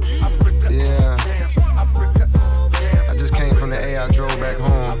 Yeah. I just came from the A, I drove back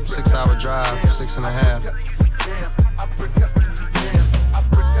home. 6-hour drive, 6.5.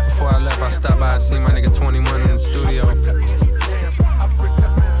 Before I left, I stopped by and seen my nigga 21 in the studio.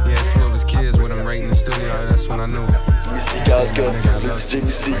 He had 2 of his kids with him right in the studio. That's when I knew. Mystique Hardcore, le DJ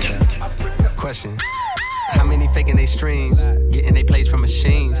Mystique. Question. How many faking they streams? Getting they plays from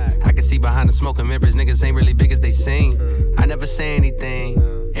machines. I can see behind the smoke and mirrors, niggas ain't really big as they seem. I never say anything,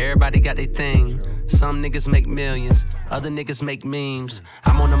 everybody got their thing. Some niggas make millions, other niggas make memes.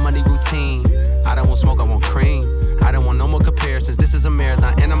 I'm on a money routine, I don't want smoke, I want cream. I don't want no more comparisons, this is a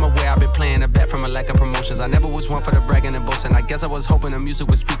marathon. And I'm aware I've been playing a bet from a lack of promotions. I never was one for the bragging and boasting. I guess I was hoping the music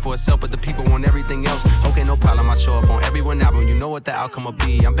would speak for itself, but the people want everything else. Okay, no problem, I show up on every one album, you know what the outcome will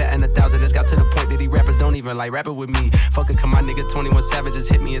be. I'm betting 1,000, it's got to the point that these rappers don't even like rapping with me. Fuck it, come my nigga 21 Savage just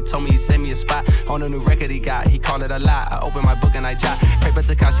hit me and told me he sent me a spot on a new record he got. He called it a lie, I opened my book and I jot. Paper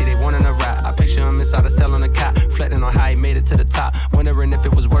Takashi, they wanting a rap. I picture him inside a cell on a cot, reflecting on how he made it to the top, wondering if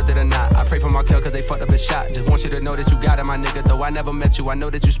it was worth it or not. I pray for Markel cause they fucked up his shot. Just want you to know that you got it, my nigga. Though I never met you, I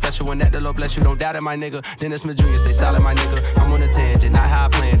know that you special and that the Lord bless you. Don't doubt it, my nigga. Dennis Smith Jr., stay solid, my nigga. I'm on a tangent, not how I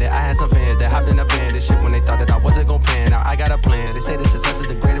planned it. I had some fans that hopped in a band and shit when they thought that I wasn't gon' pan. Now I got a plan. They say the success is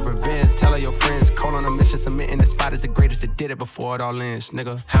the greatest revenge. Tell all your friends, call on a mission, submitting the spot is the greatest that did it before it all ends,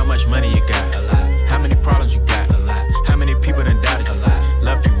 nigga. How much money you got? A lot. How many problems you got? A lot. How many people done doubted you? A lot.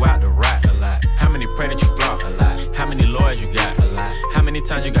 Left you out to rap? A lot. How many pray that you flop? A lot. How many lawyers you got? A lot. How many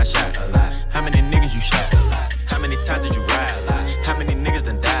times you got shot? A lot. How many niggas you shot? A lot. How many times did you ride? A lot. How many niggas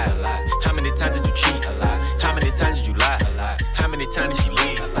done died? A lot. How many times did you cheat? A lot. How many times did you lie? A lot. How many times did she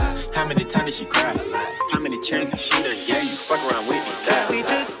leave? A lot. How many times did she cry? A lot. How many chances she done gave you? Fuck around with me, die. We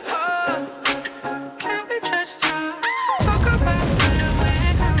just talk, can't we just talk about where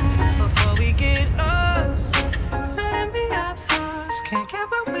we're going before we get lost? Let me our thoughts, can't get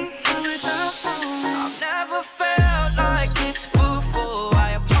what we want without knowing. I've never felt like this before.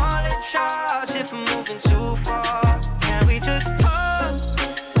 I apologize if I'm moving too far. Can we just talk?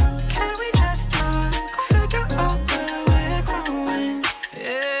 Can we just talk? Figure out where we're growing.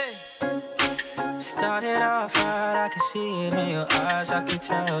 Yeah. Started off right, I can see it in your eyes. I can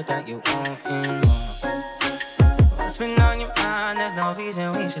tell that you want more. What's been on your mind? There's no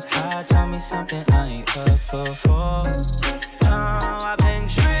reason we should hide. Tell me something I ain't heard before. No, I've been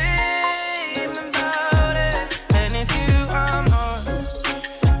dreaming about it, and it's you I'm on.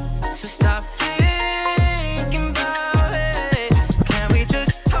 So stop thinking about it. Can we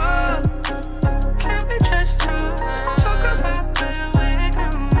just talk? Can we just talk? Talk about where we're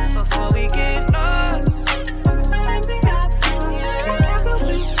going before we get lost. Let me our thoughts, can't get what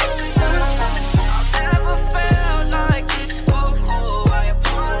we want. I've never felt like this before. I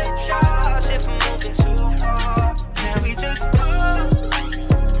apologize if I'm moving too far. Can we just talk?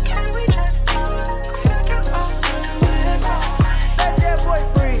 Can we just talk? Figure out where we're going. Let that boy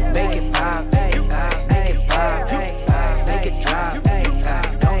breathe. Make it pop, make it pop, make it pop, make it drop,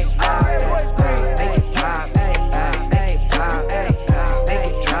 don't stop. Make it pop, make it pop, make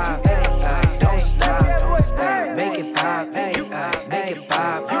it drop, don't stop. Make it pop, make it pop, make it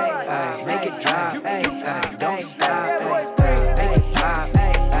pop, make it drop, don't stop. Make it pop,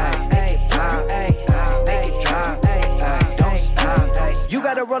 make it pop, make it pop, make it drop, don't stop. You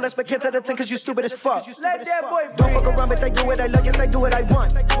gotta roll us back into the 10 cause you stupid as fuck. Let that boy don't fuck around, bitch, I do it, I love, yes, I do what I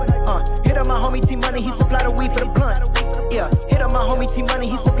want. Hit up my homie T Money, he supply the weed for the blunt. Yeah, hit up my homie T Money,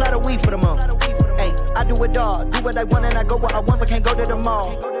 he supply the weed for the month. Hey, I do it all. Do what I want and I go where I want, but can't go to the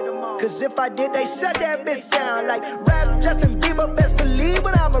mall. Cause if I did, they shut that bitch down. Like rap, Justin Bieber, best believe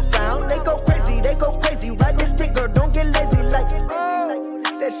when I'm around. They go crazy, ride this dick, girl, don't get lazy. Like, oh,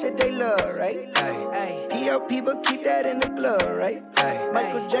 that shit they love, right? PLP, but keep that in the glove, right?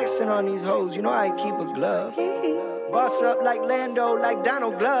 Michael Jackson on these hoes, you know I keep a glove. Boss up like Lando, like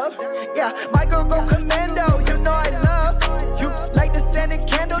Donald Glove. Yeah, my girl go commando, you know I love. You like the scented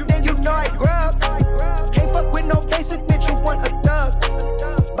candle, then you know I grub. Can't fuck with no basic bitch, you want a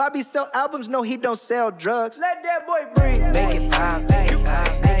thug. Bobby sell albums, no he don't sell drugs. Let that boy breathe. Make it pop, make it pop,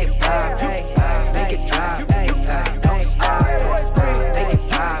 make it pop, make it pop, make it drop, make it pop, don't stop. Make it pop, make it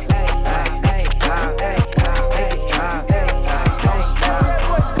pop, make it pop, make it pop, make it drop, make it pop, don't stop.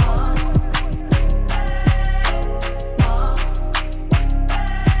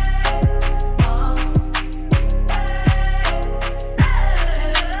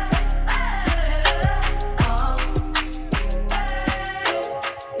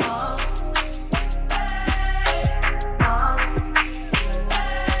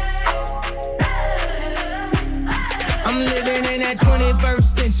 I'm living in that 21st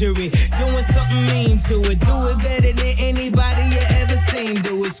century, doing something mean to it. Do it better than anybody you ever seen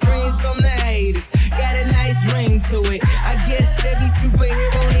do it. Screams from the haters, got a nice ring to it. I guess every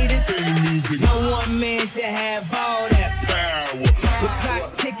superhero need his theme music. No one man should have all that power. The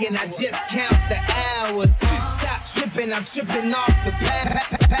clock's ticking, I just count the hours. Stop tripping, I'm tripping off the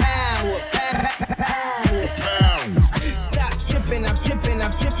power. Stop tripping, I'm tripping,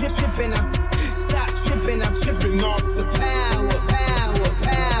 I'm tripping, stop tripping, I'm tripping off the power.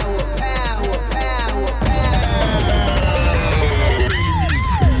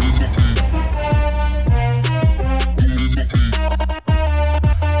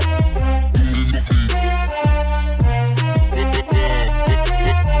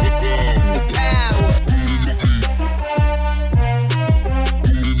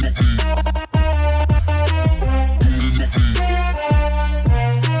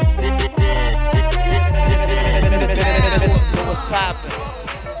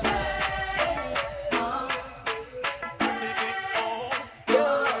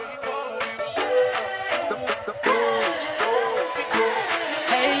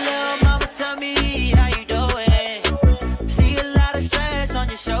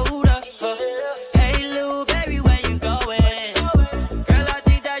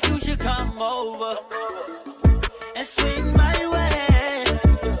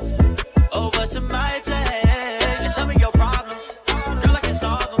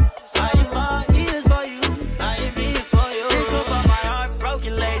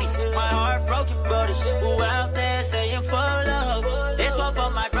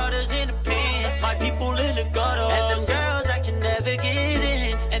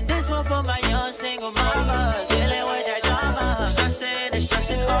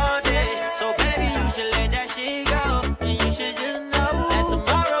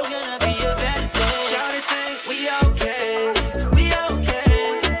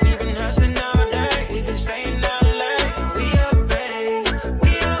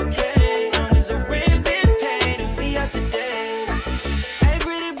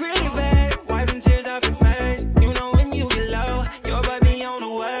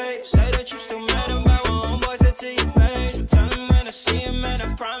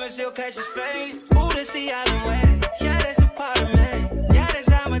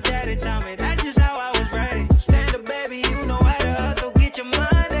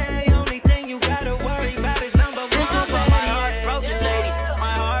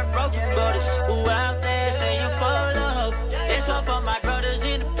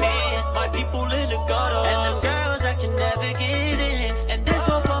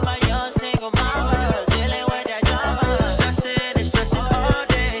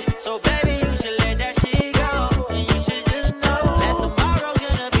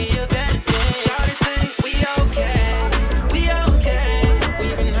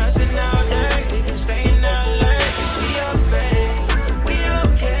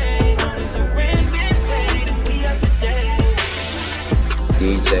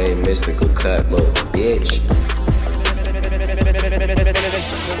 Mystical cut, little bitch.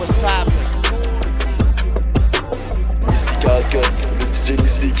 What's poppin'? Mystical cut avec DJ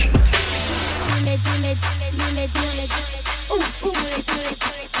Mystique.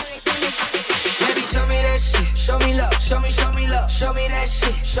 Baby, show me that shit, show me love, show me love, show me that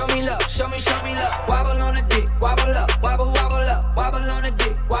shit, show me love, show me love. Wobble on the dick, wobble up, wobble up, wobble on the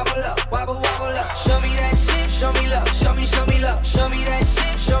dick, wobble up, wobble up. Show me that shit, show me love, show me love, show me that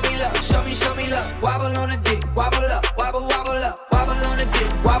shit, show me love, show me love. Wobble on the dick, wobble up, wobble up, wobble on the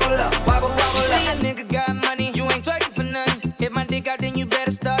dick, wobble up, wobble up. You see a nigga got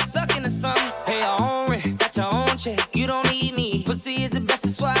start sucking or something. Pay your own rent, got your own check. You don't need me. Pussy is the best,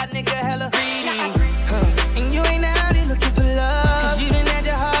 that's why nigga hella greedy. And you ain't out here looking for love. Cause you done had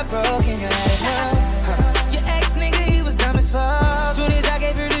your heart broken, you had enough. Your ex nigga, he was dumb as fuck. Soon as I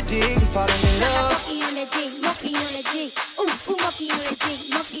gave her the dick, she falling in love. Monkey on the dick, monkey on the dick. Ooh, monkey on the dick,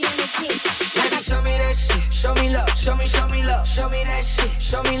 monkey on the dick. Baby, show me that shit. Show me love, show me love. Show me that shit.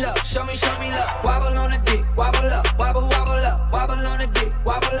 Show me love, show me love. Wobble on the dick, wobble up, wobble up. Wobble on the dick,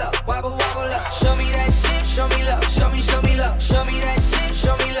 wobble up, wobble up. Show me that shit. Show me love, show me love. Show me that shit.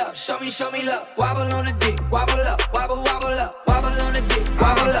 Show me love, show me love. Wobble on the dick, wobble up, wobble up. Wobble on the dick,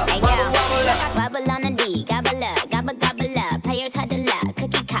 wobble up, wobble up. Wobble on the D, gobble up, gobble up. Players had the luck,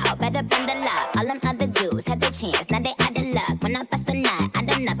 cookie cow, better bend the luck. All them other dudes had the chance, now they out of luck. When I bust a nut, I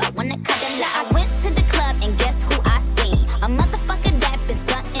don't know, I wanna cut the luck. I went to the club and guess who I seen? A motherfucker that been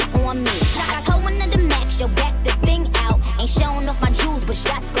stunting on me. I told one of the max, yo, back the thing out. Ain't showing off my jewels, but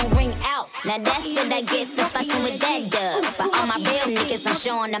shots gon' ring out. Now that's what I get for fucking with that dub. But all my real niggas, I'm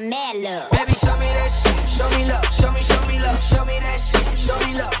showing them mad love. Baby, show me that shit. Show me love, show me love. Show me that shit. Show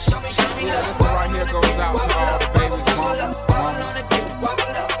me love, show me love. This one right here goes out to all the babies, mamas.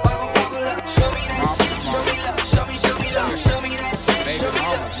 Show me that shit. Show me love, show me love. Show me that shit. Show me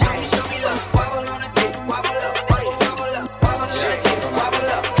love, show me love. Wobble on the dick, wobble up, wobble up. Wobble on the dick, wobble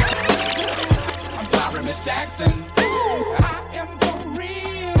up. I'm sorry, Miss Jackson. I am for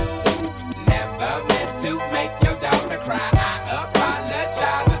real. Never meant to make your daughter cry. I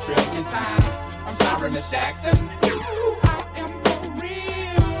apologize a trillion times. I'm sorry, Miss Jackson. I am for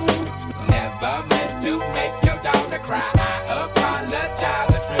real. Never meant to make your daughter cry. I apologize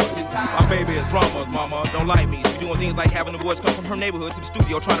a trillion times. My baby is drama, mama. Don't like me. She doing things like having the boys come from her neighborhood to the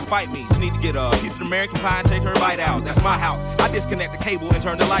studio trying to fight me. She need to get a piece of the American pie and take her bite out. That's my house. I disconnect the cable and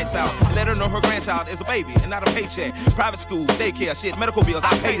turn the lights out. And let her know her grandchild is a baby and not a paycheck. Private school, daycare, shit, medical bills,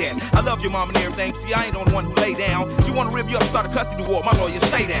 I pay that. I love your mom and everything. See, I ain't the only one who lay down. She wanna rip you up and start a custody war. My lawyer,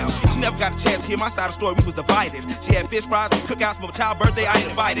 stay down. She never got a chance to hear my side of the story. We was divided. She had fish fries and cookouts for my child's birthday. I ain't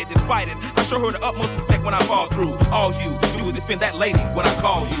invited. Despite it, I show her the utmost respect when I fall through. All you do is defend that lady when I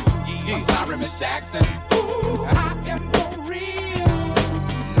call you. I'm sorry, Miss Jackson. I am for real.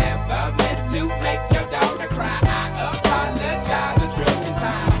 Never meant to make your daughter cry. I apologize a trillion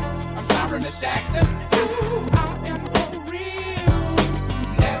times. I'm sorry, Miss Jackson. I am for real.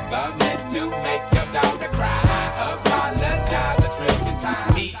 Never meant to make your daughter cry. I apologize a trillion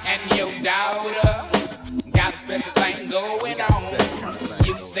times. Me and your daughter got a special thing going on.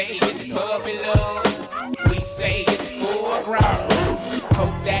 You say it's puppy love. We say it's full grown.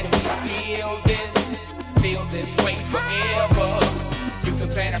 Hope that we feel this way forever. You can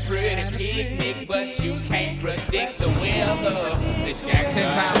plan a pretty picnic, but you can't predict the weather. This Jackson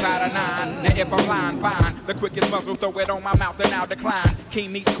 10 times out of 9. Now if I'm lying, fine. The quickest muzzle, throw it on my mouth and I'll decline.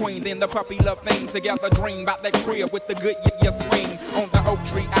 King meets queen, then the puppy love thing. Together dream about that crib with the good yeah swing. On the oak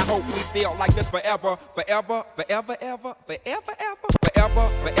tree, I hope we feel like this forever. Forever, forever, ever, forever, ever. Forever,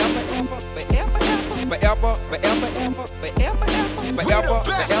 forever, ever, forever, ever. Forever, forever, ever, forever, ever. Forever,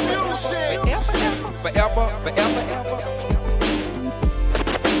 forever, ever, forever, forever, ever.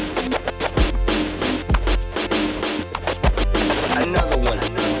 Another one.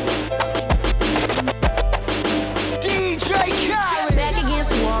 DJ Khaled. Back against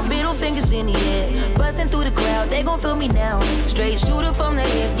the wall, middle fingers in the air. Busting through the crowd, they gon' feel me now. Straight shooter from the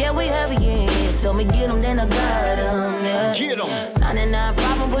hip, yeah, we heavy, yeah. Told me get 'em, then I got 'em, yeah. Get 'em. 99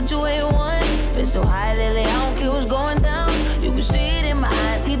 problem, but you ain't one. Been so high lately, I don't care what's going down. You can see it in my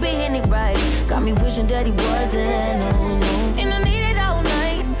eyes, he been hitting it right. Got me wishing that he wasn't, no, no. And I need it all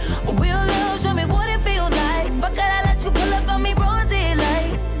night. Real love, show me what it feel like. Fuck it, I let you pull up on me, broad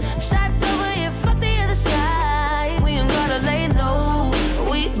daylight. Shots over here, fuck the other side. We ain't gotta lay low,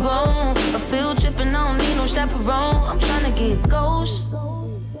 we grown. A field trip and I don't need no chaperone. I'm tryna get ghost.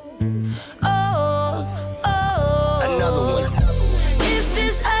 Oh, oh. Another one. It's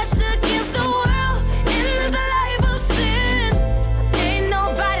just us against the world in this life of sin. Ain't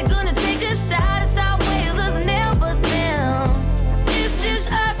nobody gonna take us out. It's our ways, us never them. It's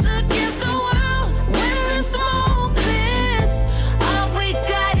just us against the world when the smoke clears. All we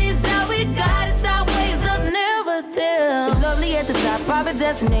got is all we got. It's our ways, us never them. It's lovely at the top, private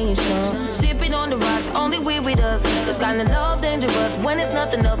destination. Sipping on the rocks, only we with us. This kind of love dangerous when it's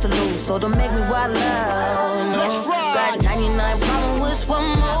nothing else to lose. So don't make me wild out. That's right. Got 99 problem, wish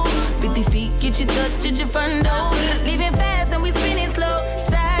one more. 50 feet, get your touch at your front door. Leaving fast and we spinning slow.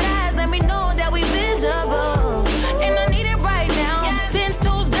 Side eyes, let me know that we visible. And I need it right now. 10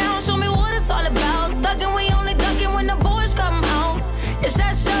 toes down, show me what it's all about. Thuggin', we only duckin' when the boys come out. It's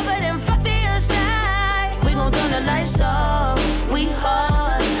that shove it and fuck the other side. We gon' turn the lights off. We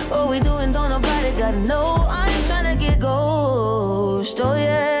hard. gotta know I ain't tryna get ghost. Oh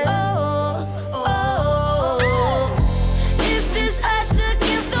yeah. It's just us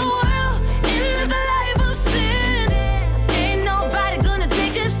against the world in this life of sin. Ain't nobody gonna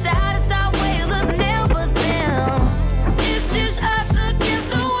take a shot. It's our ways, us never them. It's just us against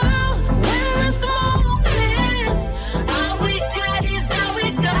the world when the smoke clears. All we got is all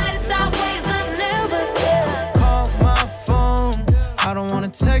we got. It's our ways, us never them. Call my phone. I don't wanna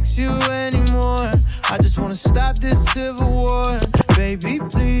text you anymore. I just wanna stop this civil war. Baby,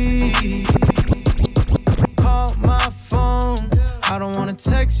 please. Call my phone. I don't wanna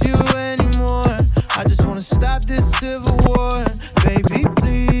text you anymore. I just wanna stop this civil war. Baby,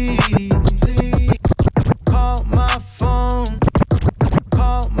 please. Call my phone.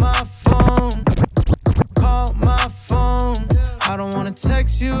 Call my phone. Call my phone. I don't wanna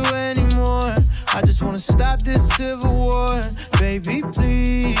text you anymore. I just wanna stop this civil war. Baby,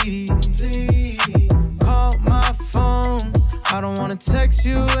 please. Call my phone. I don't wanna text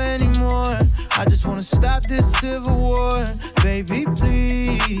you anymore. I just wanna stop this civil war. Baby,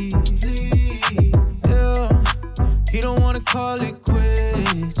 please. Yeah. He don't wanna call it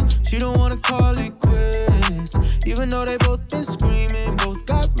quits. She don't wanna call it quits. Even though they both been screaming, both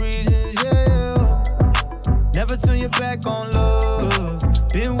got reasons, yeah. Never turn your back on love.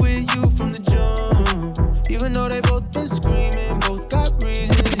 Been with you from the jump. Even though they both been screaming, both got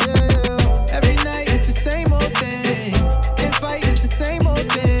reasons, yeah. Every night it's the same old thing. In fight it's the same old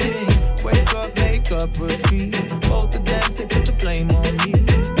thing. Wake up, make up, repeat. Both of them say put the blame on me.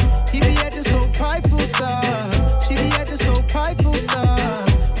 He be at the so prideful side. She be at the so prideful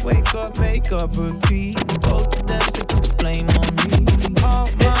side. Wake up, make up, repeat. Both of them say put the blame on me. Call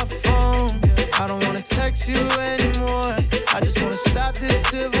my phone. I don't wanna text you anymore. I just wanna stop this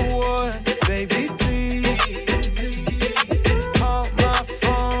civil war. Baby, please. Call my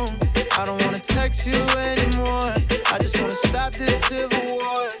phone. I don't wanna text you anymore. I just wanna stop this civil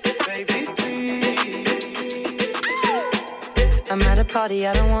war. Baby, please. I'm at a party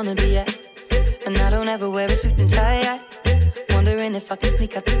I don't wanna be at, and I don't ever wear a suit and tie yet. Wondering if I can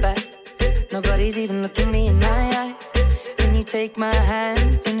sneak out the back. Nobody's even looking me in my eyes. Can you take my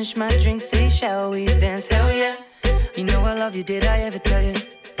hand, finish my drink, say shall we dance? Hell yeah. You know I love you, did I ever tell you?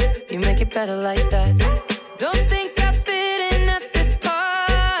 You make it better like that. Don't think I fit in at this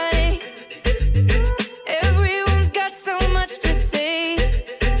party. Everyone's got so much to say.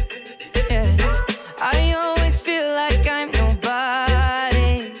 Yeah, I always feel like I'm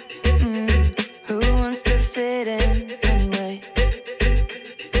nobody. Who wants to fit in anyway?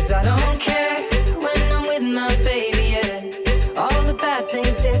 'Cause I don't care when I'm with my baby, yeah. All the bad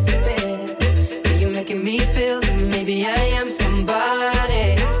things disappear. You're making me feel that maybe I am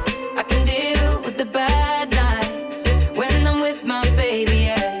somebody. I can deal with the bad nights when I'm with my baby,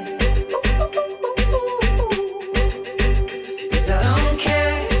 yeah. 'Cause I don't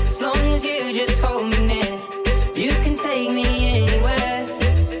care as long as you just hold me near. You can take me anywhere.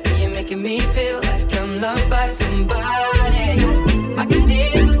 You're making me feel like I'm loved by somebody. I can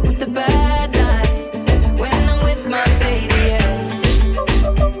deal with the bad nights when I'm with my baby, yeah.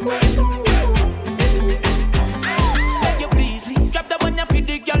 You please, grab the one you feed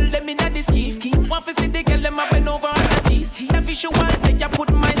the girl, let me know the ski. Want to see the girl, let me bend over on the TC. The visual that you put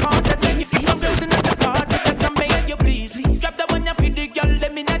my heart at the ski. I'm dancing at the party, that's a make you please. Grab the one you feed the girl,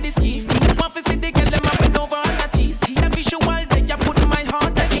 let me know the ski. Want to see the girl, let me bend over on the TC. The visual that you put my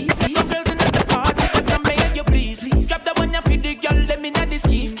heart at the ski. I'm dancing at the party, that's a make you please. Grab the one you feed the girl, let me know the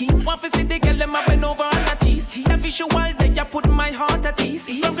ski. Want to see the girl, let me bend over on the TC. The visual that you put my heart at ease.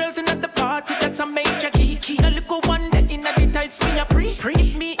 Some girls in at the party, that's a major key. Now look who one day in the tights, me a pre.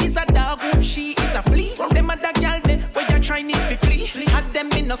 If me is a dog, who she is a flea. Them other girl there, where you trying to flee. Had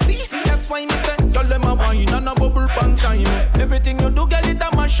them in no see, that's why me say, girl them a wine and a bubble pan time. Everything you do, girl, it a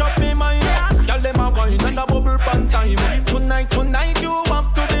mash up me mind. Girl them a wine and a bubble pan time. Tonight you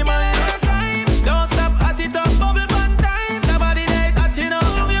have to be mine. Don't stop at it up, bubble pan time. Nobody there, that you know,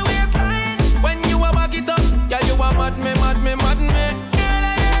 move your waistline. When you a back it up, girl you a mad me.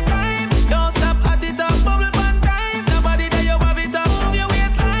 Don't stop at it up, bubble pan time. Nobody there, you have it up, move your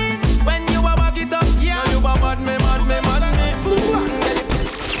waistline. When you a back it up, girl you a mad me.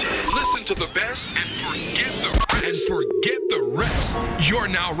 Listen to the best and forget the rest. You're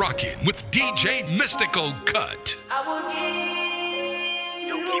now rocking with DJ Mystical Cut. I will give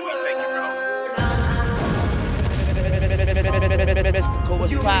you the world. Mystical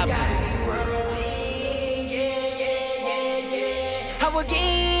was poppin'. I will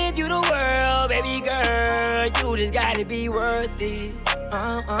give you the world, baby girl. You just gotta be worth it.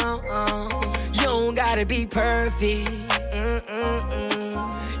 You don't gotta be perfect.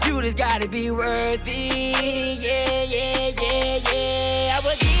 You You just gotta be worthy. Yeah, yeah, yeah, yeah. I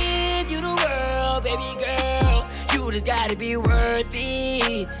would give you the world, baby girl. You just gotta be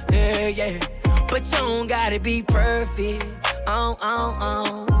worthy. Yeah, yeah. But you don't gotta be perfect.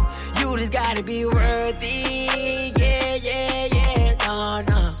 You just gotta be worthy. Yeah, yeah, yeah. No,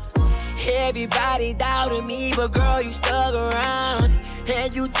 no. Everybody doubted me, but girl, you stuck around.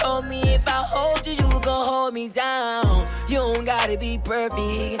 And you told me if I hold you, you gon' hold me down. You don't gotta be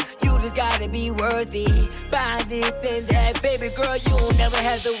perfect, you just gotta be worthy. Buy this and that, baby girl, you don't never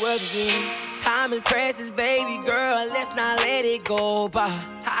have to work again. Time is precious, baby girl, let's not let it go by.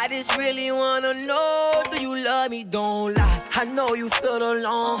 I just really wanna know, do you love me? Don't lie. I know you feel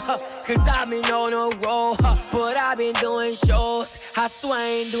alone, cause I've been on the road, but I've been doing shows. I swear I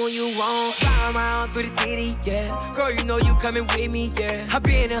ain't doing you wrong. Flying around through the city, yeah. Girl, you know you coming with me, yeah. I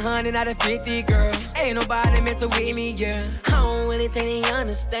been 100 out of 50, girl. Ain't nobody messing with me, yeah. I don't really think they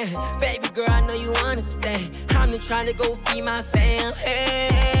understand. Baby girl, I know you understand. I'm just trying to go feed my fam.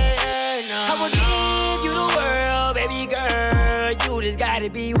 Hey, no, I will give you the world, baby girl. You just gotta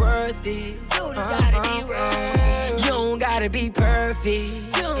be worth it. You just gotta be worth it. You don't gotta be perfect.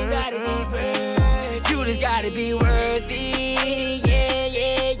 You don't gotta be perfect. You just gotta be worthy. Yeah,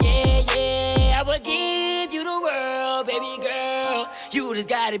 yeah, yeah, yeah. I will give you the world, baby girl. You just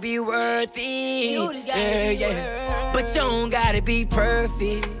gotta be worthy. You just gotta be yeah. But you don't gotta be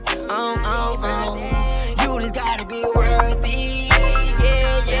perfect. You just gotta be worthy. Yeah,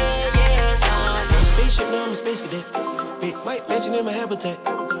 yeah, yeah. Spaceship, now I'm a space cadet. Big white mansion in my habitat.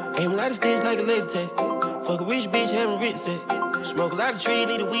 Aim a lot of sticks like a laser tag. Fuck a rich bitch, having rich set. Smoke a lot of trees,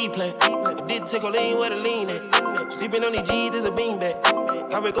 need a weed plant. I did take a lean where the lean at. Sleeping on these G's is a beanbag.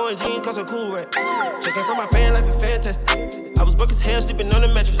 Got red going jeans, cause I'm cool right. Checking from my fan life is fantastic. I was broke as hell, sleeping on the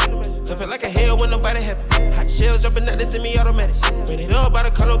mattress. So felt like a hell when nobody happy. Hot shells jumping out, they send me automatic. Ran it up by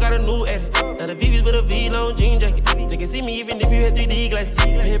the color, got a new edit. Now the VV's with a V-long jean jacket. They can see me even if you had 3D glasses.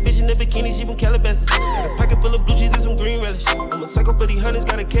 Bad bitch in the bikini, she from Calabasas. Got a pocket full of blue cheese and some green relish. I'm a psycho for these hunters,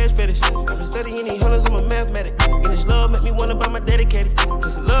 got a cash fetish. I've been studying these hunters, I'm a mathematic. And this love make me wanna buy my dedicated.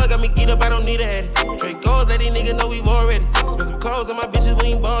 Since the love got me geeked up, I don't need a headache. Straight gold, let these niggas know we've already. Expensive clothes on my bitches, we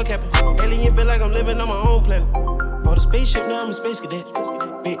ain't ball capping. Alien feel like I'm living on my own planet. Bought a spaceship, now I'm a space cadet.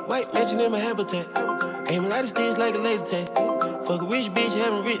 Big white mansion in my habitat. Aim a lot of sticks like a laser tag. Fuck a rich bitch,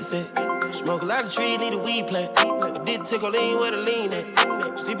 having rich set. Smoke a lot of trees, need a weed plant. I did take a lean where the lean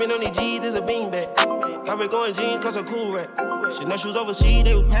at. Sleeping on these G's, is a beanbag. Got red going jeans, cause I'm cool right. Shit, no shoes overseas,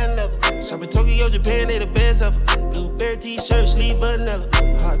 they was pan level. Shop in Tokyo, Japan, they the best ever. Blueberry t-shirt, sleeve vanilla.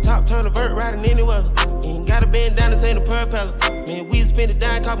 Hard top, turn a vert, riding any weather. Ain't got a bend down, this ain't a propeller. Man, we spend it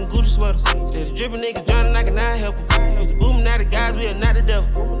down, copping Gucci sweaters. Said the drippin' niggas drowning, I cannot help them. Used to booming out the guys, we are not the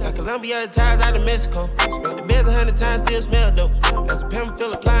devil. Got Colombia ties out of Mexico. Spent the beds 100 times, still smell dope. Got some pimp,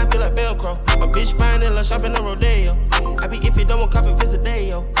 feel applying, feel like Velcro. My bitch fine and love shopping on Rodeo. I be if you don't want copy, visit day,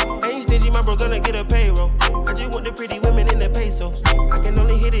 yo. I ain't stingy, my bro gonna get a payroll. I just want the pretty women in the pesos. I can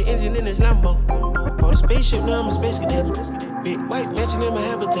only hit the engine in this Lambo. Bought a spaceship, now I'm a space cadet. Big white mansion in my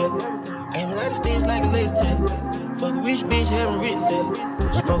habitat. Aim a lot of sticks like a laser tag. Fuck a rich bitch, having rich set.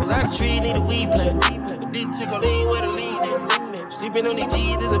 Smoke a lot of trees, need a weed plant. I did take a lean where the lean at. Sleeping on these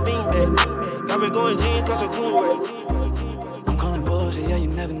G's is a beanbag. Got red going jeans, cause I'm cool right. I'm calling bullshit, yeah, you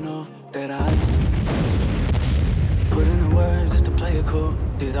never know that I put in the words just to play it cool.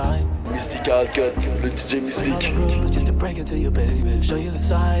 Did I? Mystical Cut, le DJ Mystique. Just to break it to you, baby. Show you the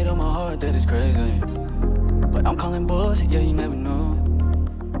side of my heart that is crazy. But I'm calling bullshit, yeah, you never know.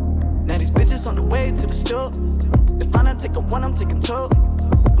 Now these bitches on the way to the store. If I not take one, I'm taking two.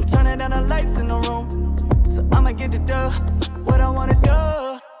 I'm turning down the lights in the room, so I'ma get the dough. What I wanna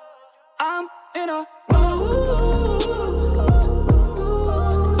do, I'm in a mood.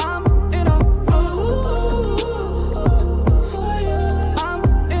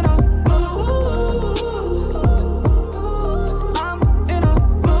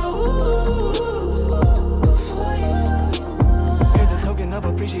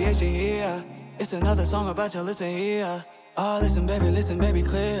 Appreciation, yeah. It's another song about you, listen here. Oh, listen, baby,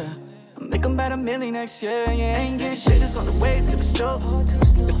 clear. I'll make them about $1 million next year. You ain't getting shit, just on the way to the store.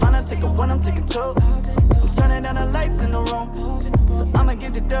 If I not take one, I'm taking two. I'm turning down the lights in the room, so I'ma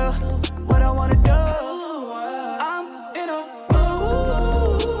get the dough. What I wanna do, I'm in a mood.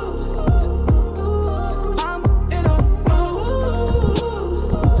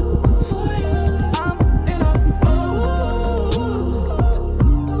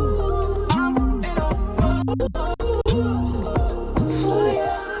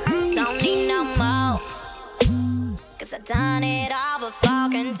 Don't need no more, 'cause I done it all before,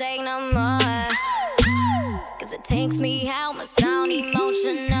 can't take no more. 'Cause it takes me out, my sound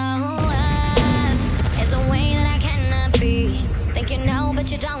emotional.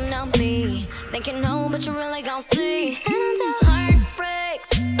 but you don't know me. Think you know, but you really gon' see. And until heartbreaks,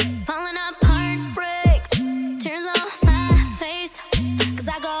 falling apart breaks, tears on my face, 'cause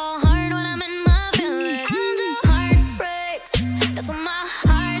I go hard when I'm in my feelings. And until heartbreaks, that's when my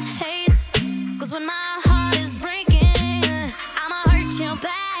heart hates, 'cause when my heart is breaking, I'ma hurt you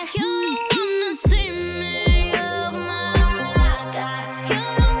bad. You don't wanna see me of my rock. You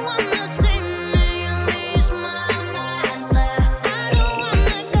don't wanna see me unleash my monster. I don't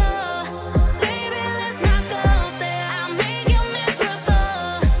wanna go, baby, let's not go there. I'll make you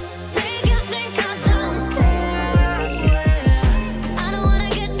miserable, make you think I don't care, I swear. I don't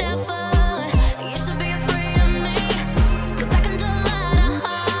wanna get that far, you should be afraid of me, 'cause I can do a lot of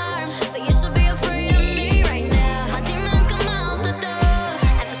harm. So you should be afraid of me right now. My demons come out the door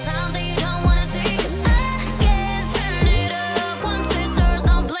at the sound that you don't wanna see, 'cause I can't turn it up. Once it starts,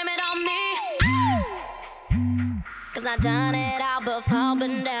 don't blame it on me, 'cause I've done it all before,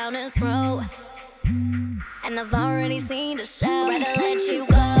 been down this road, and I've already seen the show. Rather let you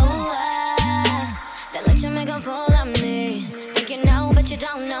go than let you make a fool of me. Think you know, but you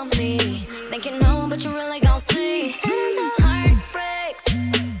don't know me. Think you know, but you really gon' see. And until heartbreaks,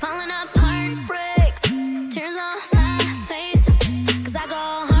 falling apart breaks, tears on my face, 'cause I go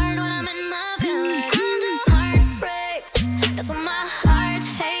hard when I'm in my feelings. And until heartbreaks, that's when my heart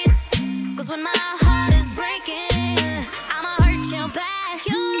hates, 'cause when my heart is breaking, I'ma hurt you bad.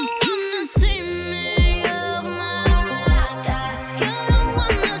 You don't wanna see me of my rock. You don't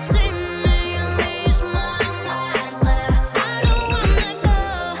wanna see me unleash my monster. I don't wanna go,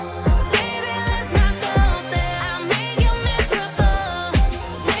 baby, let's not go there. I'll make you miserable,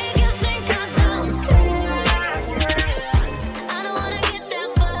 make you think I don't care. I don't wanna get that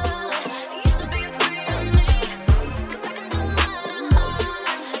far, you should be afraid of me, 'cause I can do a lot of harm.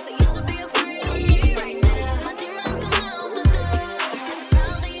 So you should be afraid of me right now. My demons come out the door at the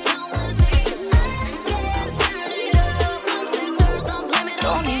sound that you don't wanna see, 'cause I can't turn it up. Once it starts, don't blame it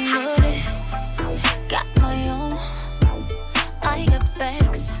on me. Got my own, I got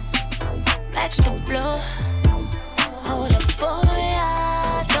bags to blow. Hold up, boy,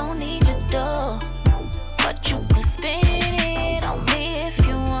 I don't need your dough, but you can spend it on me if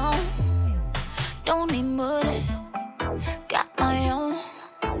you want. Don't need money, got my own,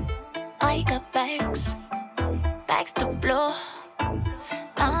 I got bags to blow.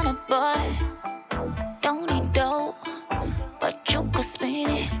 Not a boy, don't need dough, but you can spend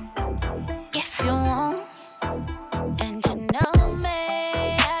it if you want. And you know me,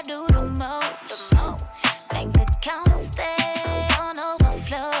 I do the most. Bank account stay on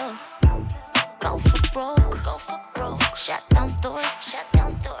overflow. Go for broke, shut down stores,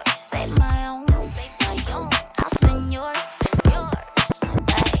 save my own, I'll spend yours, ay.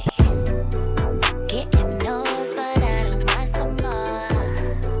 Getting yours, but I don't want some more.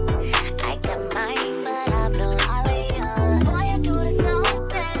 I got mine, but I blow all of yours. Boy, I do this all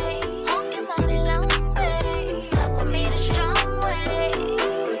day, hold your money long way. Fuck with me the strong way.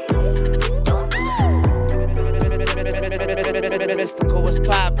 Mystical was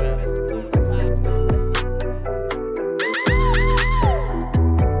poppin'.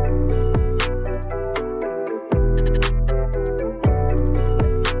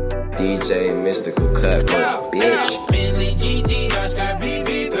 DJ Mystical Cut, bitch. Bentley GT, skirt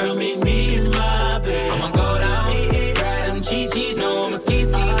BB, girl, meet me in my bed. I'ma go down, eat, ride them cheese on my ski.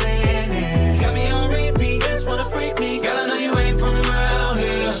 Got me on repeat, just wanna freak me. Girl, I know you ain't from around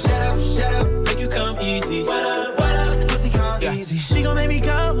here. Shut up, make you come easy. What up, pussy come easy. She gon' make me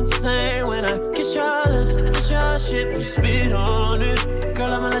go insane when I kiss your lips, kiss your shit, when you spit on it.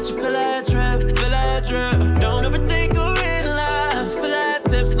 Girl, I'ma let you feel that drip. Don't overthink or analyze. Feel that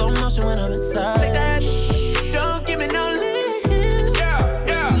tip, slow motion when I'm inside. Take that don't give me no lip.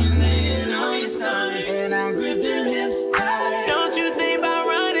 Yeah. You laying on your stomach and I grip them hips tight. Don't you think about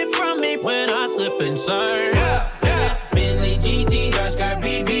running from me when I slip inside? Yeah. Bentley GT, skirt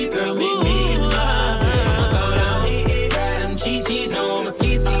BB, girl, meet me in my bed. I'ma go down, eat, ride them cheese on my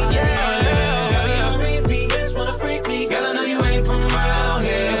ski. Got me on repeat, just wanna freak me. Girl, I know you ain't from around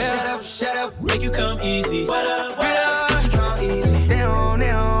here. Shut up, make you come easy. What up? Come easy. They don't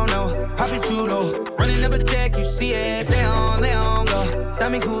know. I be true though. Running up a check, you see it. They don't go.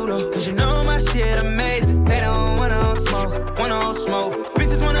 That mean cool though, 'cause you know my shit amazing. They don't want no smoke.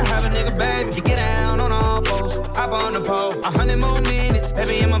 Bitches wanna have a nigga, baby. You get down on all fours, hop on the pole. 100 more minutes,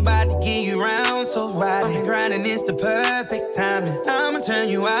 baby, I'm about to give you round. So ride it, grinding, it's the perfect timing. I'ma turn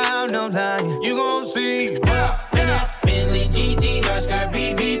you out, no lying. You gon' see. Bentley GT, skirt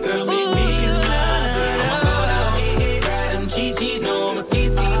BB, girl, meet me in my bed. I'ma go down, eat, ride them cheese on my ski.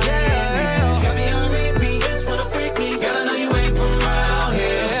 Got me on repeat, just wanna freak me. Girl, I know you ain't from around here.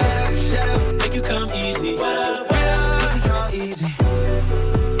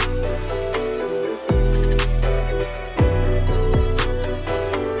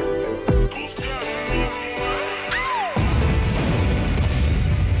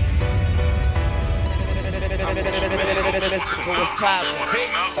 poppin'.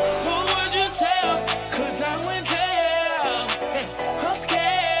 Who would you tell? 'Cause I went there. Hey, I'm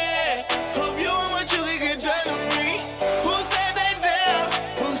scared of you and what you could get done to me. Who said they dare?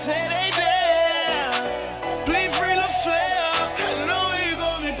 Who said they dare? Bleed free to flare. I know you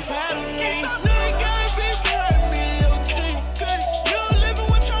gon' be proud of me. No, you gotta be proud of me, okay? You living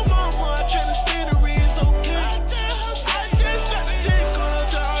with your mama, tryna see the reason, okay? I just got the dick on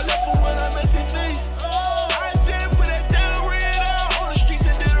y'all, left for when I messy face. I just put that down, red out on the streets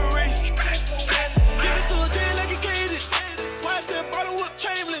and did a race. Give it to a J like a cadence. Why I said bottle whoop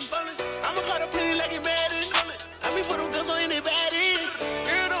Chamberlain? I'ma call the play like it Madden. I be put them guns on anybody.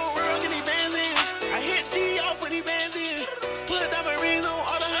 Girl don't run, get these bands in. I hit G off with these bands in. Put diamond rings on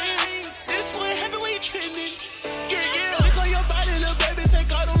all the hands. This what happen when you trending. Yeah. Look on your body, little baby.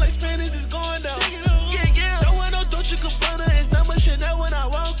 Take all them like Spanish, it's going down. Yeah. Don't want no Dolce Gabbana, it's not much Chanel when I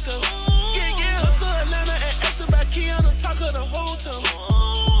walk up. Yeah. Come to Atlanta and ask about Keanu, talk of the whole time.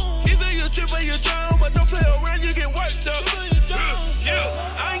 Either you trip or you drown, but don't play around, you get worked up. Yeah,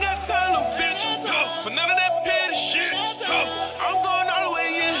 I ain't got time, little bitch. For none of that petty shit. I'm going all the way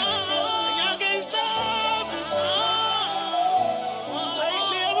in. Y'all can't stop me.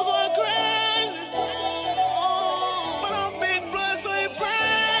 Lately, I'm going crazy. But I'm big blood, so it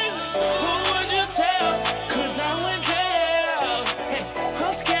crazy. Who would you tell? 'Cause I went there. Hey,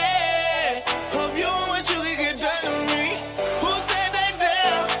 I'm scared of you and what you could get done to me. Who said they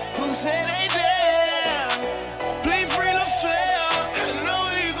dare? Who said they dare? Bleed free to flare. I know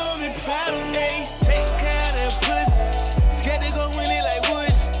you gon' be proud of me. Take care of that pussy. Scared to go in it like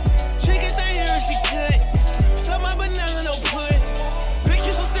woods. She can stay here if she could. Some my banana no put.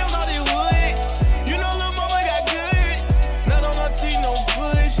 Pictures of sales all they would. You know lil' mama got good. None on her teeth, no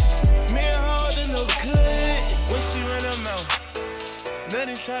push. Me and her holding no good. When she run her mouth,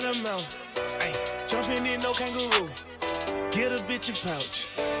 nothing shut her mouth. Ay, jumping in no kangaroo. Get a bitch a pouch.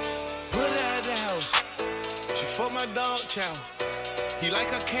 Put her at the house. She fuck my dog chow. He like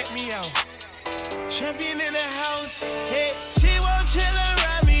her cat meow. Champion in the house. Hey, she won't chill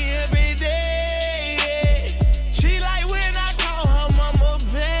around me every day. She like when I call her mama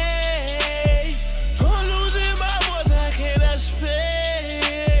babe. I'm losing my voice, I cannot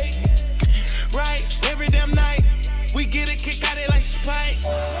speak. Right, every damn night we get a kick out it like Spike.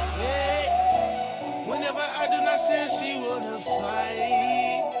 Yeah. Whenever I do not see her, she wanna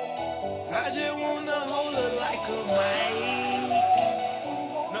fight. I just wanna hold her like a mic.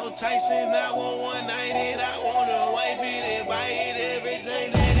 No Tyson, I want one night it. I want a wife it and buy it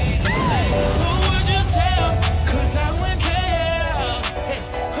everything that it. Who would you tell? 'Cause I went there. Hey,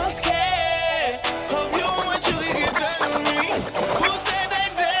 I'm scared of you and what you could get done to me. Who said they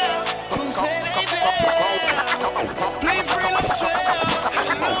dare? Who said they dare? Bleed free to flare.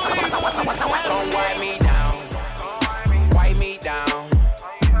 I know you gon' be proud of Come me. wipe me down, wipe me down.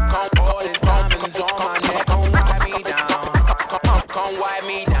 Come all these diamonds on my neck. Come wipe me down, come wipe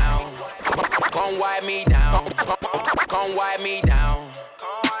me down. Come wipe me down, come wipe me down.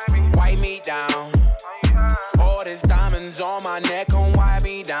 Wipe me down. All these diamonds on my neck. Come wipe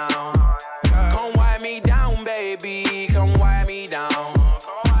me down. Come wipe me down, baby. Come wipe me down.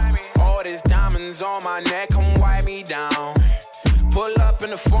 All these diamonds on my neck. Come wipe me down. Pull up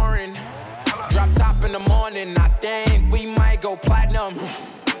in the foreign, drop top in the morning. I think we might go platinum.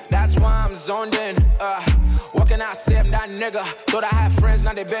 That's why I'm zoned in. What can I say? I'm that nigga. Thought I had friends,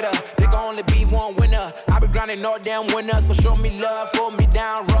 now they bitter. They can only be one winner. I be grinding no damn winner. So show me love, hold me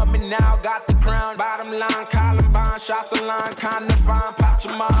down, rub me now. Got the crown, bottom line, Columbine, shots a line, kinda fine. Pop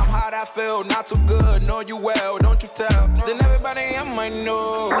your mom, how that feel? Not too good, know you well, don't you tell? Then everybody I might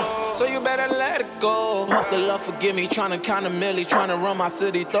know, so you better let it go. Hope the love forgive me, tryna count a milli, tryna run my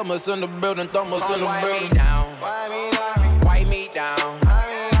city. Thumbers in the building, thumbers in the building. Wipe me down, wipe me down.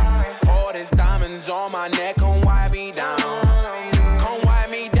 All these diamonds on my neck, come wipe me down. Come wipe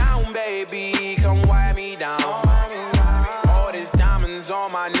me down, baby, come wipe me down. All these diamonds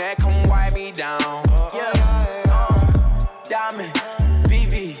on my neck, come wipe me down. Yeah, diamond,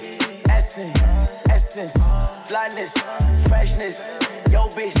 BB, essence, flyness, freshness. Yo,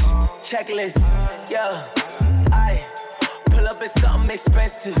 bitch, checklist. Yeah, I pull up in something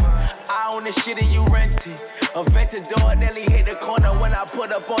expensive. I own the shit and you rent it. A vented door nearly hit the corner when I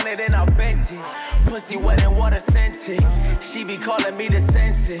put up on it and I bent it. Pussy wet and water scented. She be calling me the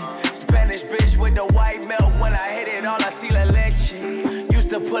sensei. Spanish bitch with the white milk. When I hit it, all I see la leche. Used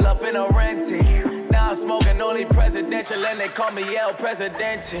to pull up in a rented. Now I'm smoking only presidential and they call me El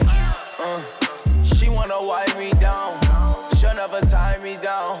Presidente. She wanna wipe me down. She'll never tie me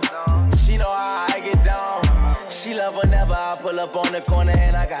down. She know how I get down. She love whenever I pull up on the corner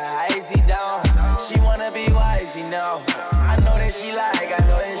and I got icy down. She wanna be wifey now. I know that that she like, I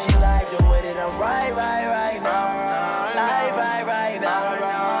know that she like the way that I'm right now. Right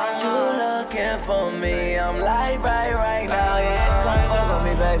now. You looking for me, I'm like right now. Yeah, come fuck on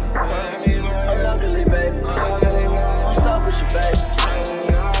me, baby. Unluckily, baby. I'm stuck with you, baby.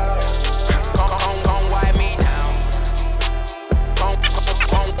 Gon' wipe me down.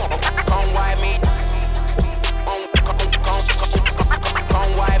 Gon' wipe me.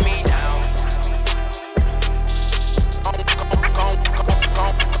 Gon' wipe me down. I need a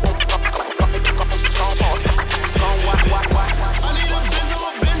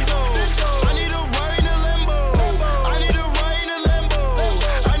Benzo. I need a Rari in a Lambo. I need a Rari in a Lambo.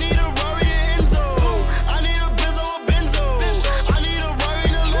 I need a Rari in Enzo. I need a Benzo. I need a Rari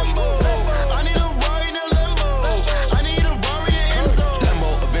in a Lambo. I need a Rari in a Lambo. I need a Rari in Enzo. Lambo,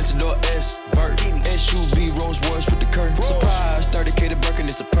 Aventador S, Vert, SUV, Rolls Royce with the curtain. Surprise, 30K to Birkin,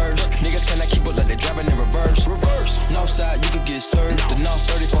 it's a purse. Niggas cannot keep up like they driving in reverse. Northside, you could get served. The North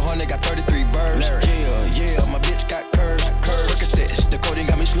 3400 got 33 birds. Yeah, my bitch got curves. Percocets, the coding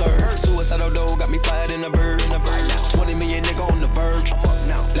got me slurred. Suicidal dough got me fired in a bird. 20 million nigga on the verge.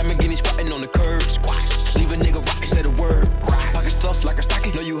 Lamborghini squatting on the curb. Leave a nigga rock, say the word. Pocket stuff like a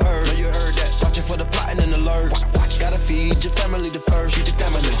stocking. Know you heard that. Watching for the plotting and alerts. Gotta feed your family the first. Feed your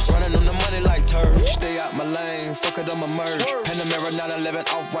family. Running on the money like turf. Stay out my lane, fuck it on my merge. Panamera 911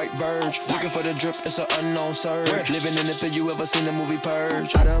 off-white verge. Looking for the drip, it's an unknown surge. Living in it for you ever seen the movie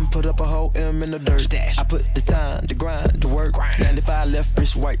Purge. I done put up a whole M in the dirt. I put the time, the grind, the work. 95 left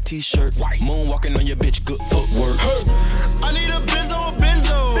wrist, white t-shirt. Moonwalking on your bitch, good footwork. I need a Benzo.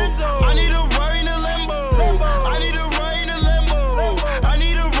 I need a Rari in a Lambo. I need a Rari in a Lambo. I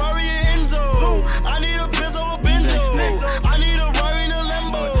need a Rari in Enzo. I need a Benzo. I need a Rari in a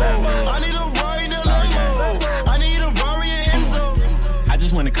Lambo. I need a Rari in a Lambo. I need a Rari in Enzo. I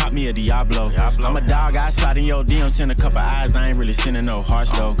just went and caught me a Diablo. I'm a dog, I slide in your DM, send a couple eyes, I ain't really sending no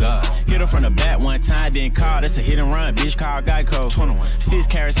hearts though. Hit her from the back one time, didn't call, that's a hit and run, bitch, call Geico. 21. 6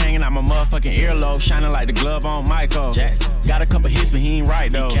 carats hanging out my motherfucking earlobe, shining like the glove on Michael Jackson. Got a couple hits, but he ain't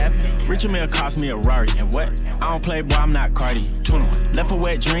right though. Richard Mille cost me a Rari, and what? I don't play, boy, I'm not Cardi. 21. Left a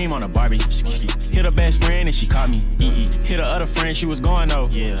wet dream on a Barbie. Hit her best friend and she caught me. Hit her other friend, she was going though.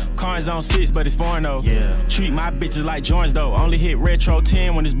 Car's on 6, but it's foreign though. Treat my bitches like joints though. Only hit retro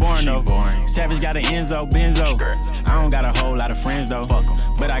 10 when it's boring though. Savage got an Enzo, Benzo. I don't got a whole lot of friends though.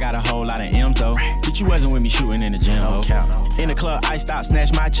 But I got a whole lot of M's though. Bitch, you wasn't with me shooting in the gym, ho. In the club, I stop,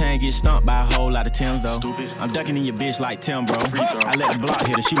 snatch my chain, get stumped by a whole lot of Tims though. I'm ducking in your bitch like Tim, bro. I let the block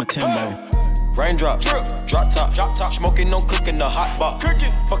hit her, she my Timbo. Raindrop, drop top, smoking, no cooking, the hot box.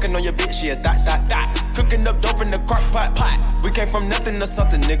 Fucking on your bitch, yeah, that. Cooking up dope in the crock pot. We came from nothing to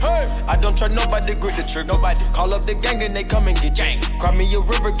something, nigga. I don't try nobody, grip the trick. Nobody call up the gang and they come and get gang. Cry me a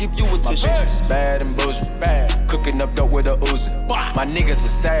river, give you a tissue. It's bad and bullshit, bad. Cooking up dope with a Uzi. My niggas are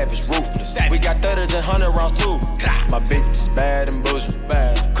savage, ruthless. We got 30s and 100 rounds too. My bitch is bad and bullshit,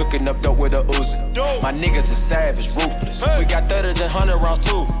 bad. Cooking up dope with a Uzi. My niggas are savage, ruthless. We got 30s and 100 rounds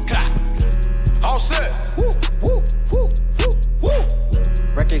too. All set.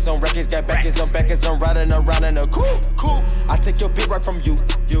 Records on records, got backers on backers. I'm riding around in a coupe. I take your bitch right from you.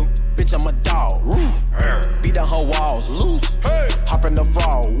 Bitch, I'm a dog. Beat down her walls, loose. Hop in the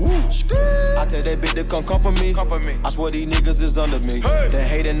fall. I tell that bitch to come for me. I swear these niggas is under me. The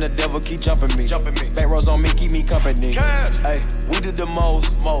hate and the devil keep jumping me. Back rows on me, keep me company. Hey, we did the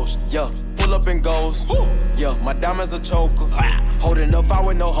most. Yeah. Pull up and goes. Yeah, my diamonds a choker. Holding up, I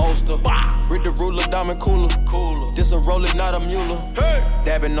with no holster. Read the ruler, diamond cooler. This a roller, not a mule.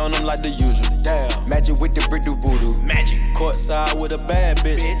 Dabbing on them like the usual. Damn. Magic with the brick do voodoo. Magic. Courtside with a bad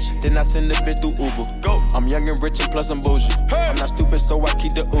bitch. Then I send the bitch through Uber. Go. I'm young and rich and plus I'm bougie. I'm not stupid, so I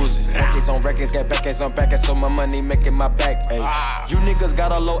keep the Uzi. Records on records, got backers on backers, so my money making my back ache. You niggas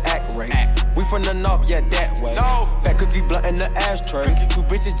got a low act rate. We from the north, yeah, that way. Fat cookie blunt in the ashtray. 2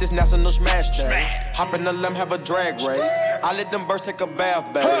 bitches just national smash day. Hop in the limb, have a drag race. I let them birds take a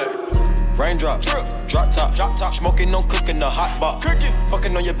bath, babe. Raindrop, drop top, smoking, no cooking, the hot box.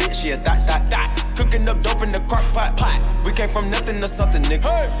 Fucking on your bitch, yeah, that. Cooking up dope in the crock pot. We came from nothing to something,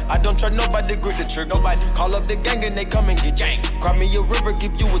 nigga. I don't try nobody, grip the trick. Nobody call up the gang and they come and get gang. Cry me a river,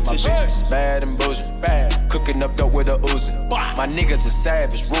 give you a tissue. My bitch is bad and bullshit, bad. Cooking up dope with a Uzi. My niggas is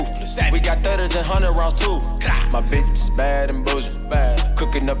savage, ruthless. We got 30s and 100 rounds too. My bitch is bad and bullshit, bad.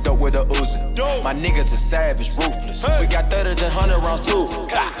 Cooking up dope with a Uzi. My niggas is savage, ruthless. We got 30s and 100 rounds too.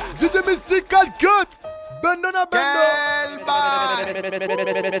 DJ Mystical Cut. Bendo na bendo.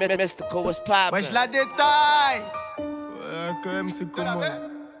 Mystical was poppin'. Wesh la détail. Ouais, quand même c'est comment.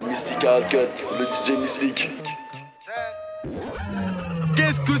 Mystical Cut, le DJ Mystique.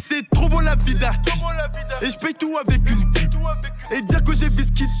 Qu'est-ce que c'est trop bon la vie d'artiste. Et je paye tout avec une pub. Et dire que j'ai vu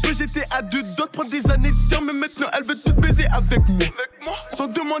ce qu'il peut, j'étais à deux doigts de prendre des années de temps. Mais maintenant elle veut tout baiser avec moi. Sans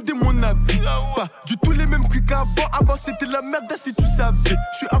demander mon avis. Pas du tout les mêmes cuits qu'avant. Avant c'était la merde si tu savais.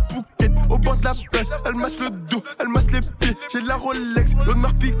 Je suis à Phuket, au bord de la plage. Elle masse le dos, elle masse les pieds. J'ai la Rolex,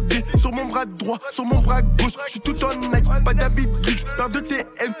 l'honneur figué. Sur mon bras droit, sur mon bras gauche. Je suis tout en Nike, pas d'habit de luxe. Paire de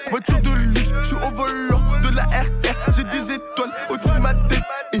TM, voiture de luxe. Je suis au volant de la RR. J'ai des étoiles au-dessus de ma tête.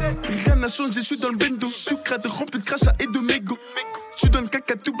 Et rien n'a changé, je suis dans le bendo. Tout crade, rempli de crachats et de mégots. Je suis dans le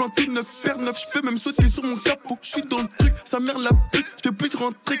caca tout blanc, tout neuf, paire neuf. Je peux même sauter sur mon capot. Je suis dans le truc, sa mère la pute. Je fais plus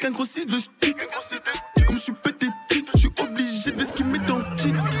rentrer qu'un gros 6 de stu. Comme je suis pété de je suis obligé de ver ce qu'il met dans le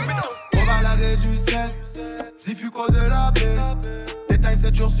jean. On va laver du sel, si Fuco de la baie. Détail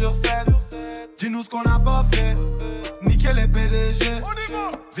 7 jours sur 7. Dis-nous ce qu'on n'a pas fait. Nickel les PDG.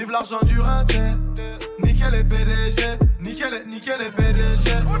 Vive l'argent du rinté. Nickel les PDG. Nickel les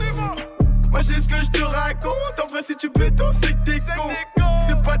PDG. Moi j'ai ce que je te raconte. En vrai si tu béton c'est que t'es con.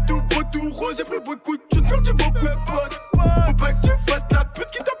 C'est pas tout beau tout rose. J'ai pris beaucoup de thunes, perdu beaucoup de potes. Faut pas que tu fasses la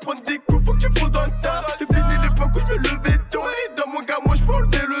pute qui t'apprend des coups. Faut que tu fondes dans le tas. C'est fini l'époque où je me levais tôt. Et dans mon gars moi je peux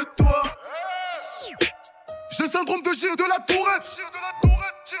enlever le toit. J'ai le syndrome de Gilles de la Tourette.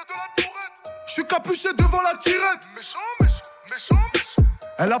 Je suis capuché devant la tirette. Méchant.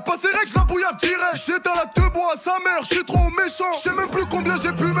 Elle a pas ses règles, je la bouillave direct. J'éteins la te bois à sa mère, je suis trop méchant. Je sais même plus combien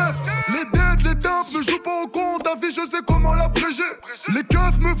j'ai pu mettre. Les dettes, les dumps ne jouent pas au compte. Ta vie, je sais comment l'abréger. Les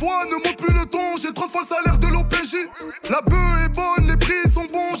keufs me voient, ne montent plus le ton. J'ai 30 fois le salaire de l'OPJ. La bœuf est bonne, les prix sont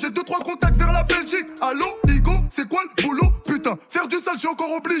bons. J'ai 2-3 contacts vers la Belgique. Allô, Igo, c'est quoi le boulot? Putain, faire du sale, je suis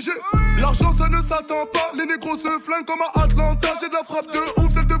encore obligé. L'argent, ça ne s'attend pas. Les négros se flinguent comme à Atlanta. J'ai de la frappe de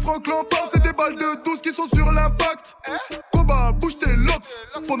ouf, celle de Franck Lampard. C'est des balles de 12 qui sont sur l'impact. Koba, bouge tes locks.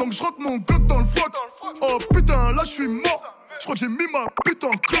 Pendant que je rentre mon glock dans le froc. Oh putain, là je suis mort. Je crois que j'ai mis ma pute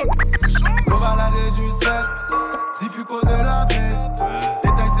en cloque. On va laver du sel, si Fuco de la baie.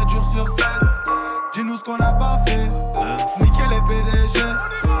 Détail 7 jours sur 7. Dis-nous ce qu'on n'a pas fait. Nickel les PDG.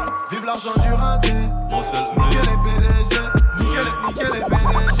 Vive l'argent du rinté. Nickel les PDG. Nickel les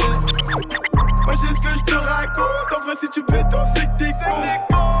PDG. Moi j'ai ce que je te raconte. En vrai si tu béton c'est que t'es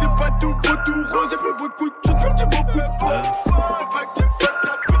con. C'est pas tout beau tout rose. J'ai pris beaucoup de thunes, perdu beaucoup de potes. Faut pas que tu fasses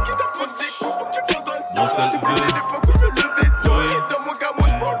la pute qui t'apprend des coups. Faut que tu fasses dans le temps. C'est fini l'époque où je me levais tôt. Et dans mon gars moi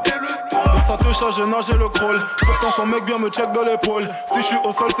je peux enlever le toit. Dans sa touche j'ai nagé le crawl. Pourtant son mec vient me check de l'épaule. Si je suis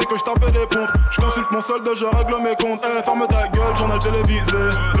au sol c'est que je tapais des pompes. Je consulte mon solde, je règle mes comptes. Ferme ta gueule, journal télévisé.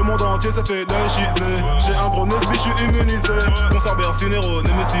 Le monde entier s'est fait déchiser. J'ai un gros Nesby, je suis immunisé. Concert Bercy, Nero,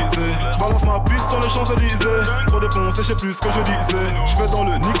 némétisé. J'balance ma piste sur les Champs-Élysées. Trop défoncé, je sais plus ce que je disais. J'fais dans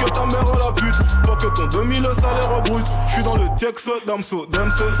le nique ta mère à la pute. Faut que ton 2000 salaire au brut. J'suis dans le Tiex, Damso,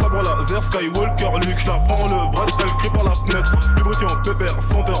 Dempsey, sabre laser, Skywalker, Luke. J'la prends le bras, elle crie par la fenêtre. Lubrifiant, pépère,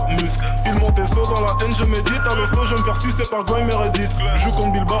 senteur, muscle. File mon saut dans la haine, je médite. À l'hosto, je me faire sucer par Goy Meredith. J'joue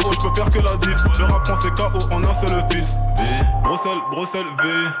contre Bilbao, j'peux faire que la diff. Le rap français KO en un seul fils. V, Bruxelles, V.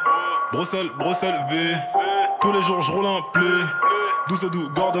 Bruxelles, V. Tous les jours, j'roule un play. 12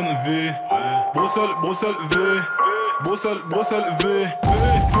 Gordon V. Bruxelles, V. Bruxelles, V.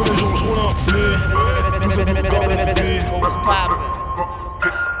 Tous les jours, j'roule un play. 12 Gordon V.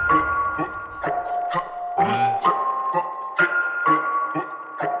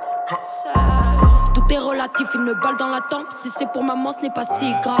 Tout est relatif, une balle dans la tempe. Si c'est pour maman, ce n'est pas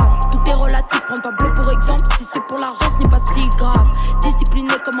si grave. Tout est relatif, prends pas bleu pour exemple. Si c'est pour l'argent, ce n'est pas si grave.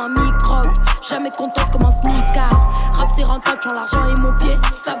 Discipliné comme un microbe, jamais contente comme un smicard. Rap c'est rentable, j'en l'argent et mon pied.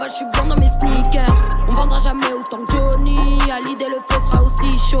 Si ça va, je suis bien dans mes sneakers. On vendra jamais autant que Johnny. À l'idée, le feu sera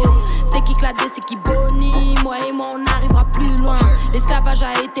aussi chaud. C'est qui Cladé, c'est qui Bonnie. Moi et moi, on arrivera plus loin. L'esclavage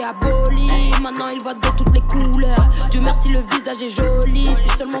a été aboli. Maintenant, il voit de toutes les couleurs. Dieu merci, le visage est joli. Si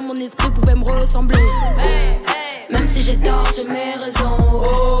seulement mon esprit pouvait me ressembler. Même si j'ai tort, j'ai mes raisons.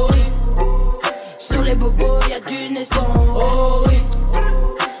 Oh oui. Sur les bobos, y'a du naisson. Oh oui.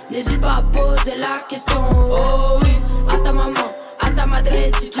 N'hésite pas à poser la question. Oh oui. À ta maman, à ta madre,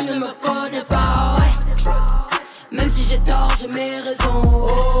 si tu ne me connais pas. Ouais. Même si j'ai tort, j'ai mes raisons.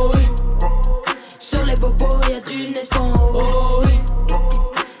 Oh oui. Sur les bobos, y'a du naisson. Oh oui.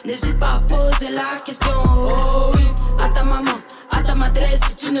 N'hésite pas à poser la question. Oh oui. À ta maman, à ta madre,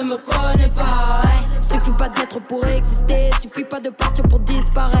 si tu ne me connais pas. Ouais. Suffit pas d'être pour exister, suffit pas de partir pour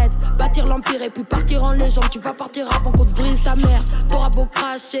disparaître. Bâtir l'empire et puis partir en légende. Tu vas partir avant qu'on te brise ta mère. T'auras beau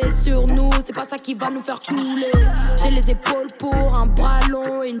cracher sur nous, c'est pas ça qui va nous faire couler. J'ai les épaules pour un bras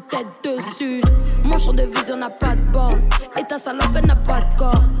long et une tête dessus. Mon champ de vision n'a pas de borne et ta salope elle n'a pas de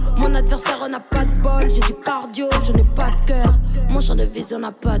corps. Mon adversaire n'a pas de bol, j'ai du cardio, je n'ai pas de cœur. Mon champ de vision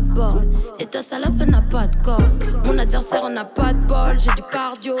n'a pas de borne et ta salope elle n'a pas de corps. Mon adversaire n'a pas de bol, l'école, j'ai du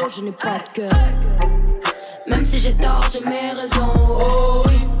cardio, je n'ai pas de cœur. Même si j'ai tort, j'ai mes raisons, oh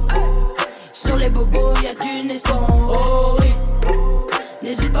oui. Sur les bobos, y'a du naissant, oh oui.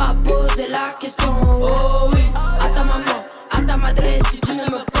 N'hésite pas à poser la question, oh oui. À ta maman, à ta madre, si tu ne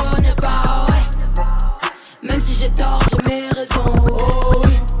me connais pas, ouais. Même si j'ai tort, j'ai mes raisons, oh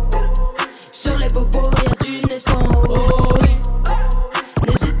oui. Sur les bobos, y'a du naissant, oh oui.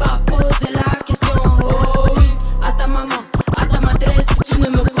 N'hésite pas à poser la question, oh oui. À ta maman, à ta madre, si tu ne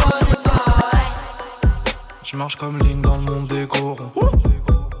me connais pas, ouais. Je marche comme ligne dans le monde des gros ronds.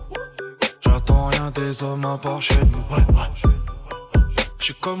 J'attends rien des hommes à part chez nous.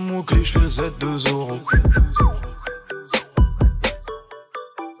 J'suis comme Mowgli, j'fais le Z2 Zoro.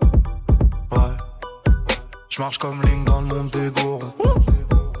 Ouais. J'marche comme ligne dans le monde des gorons.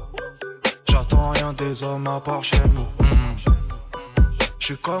 J'attends rien des hommes à part chez nous.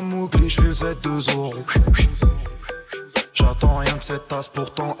 J'suis comme Mowgli, j'fais le Z2 Zoro. J'attends rien de cette tasse,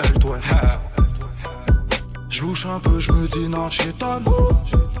 pourtant elle doit. J'louche un peu, j'me dis non, chétan.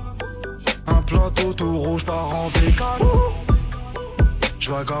 Un plateau tout rouge part en décale.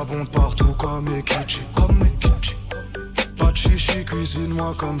 J'vagabonde partout comme Ekichi, Pas de chichi,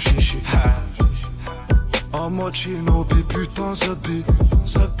 cuisine-moi comme chichi. En mode shinobi, putain, zabi.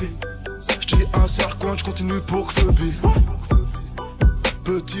 J'dis un serre-coin, j'continue pour que Phoebe.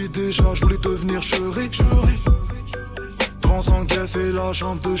 Petit déjà, j'voulais devenir chéri. Trans en guef et la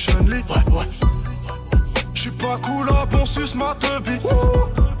jambe de Chun-Li. J'suis pas cool à bon sus ma teubie.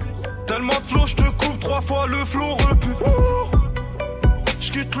 Tellement de flow, j'te coupe 3 fois le flow repu.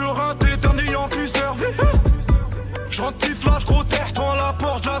 J'quitte le rein des derniers Yankees servis. J'rentre flash gros terre devant la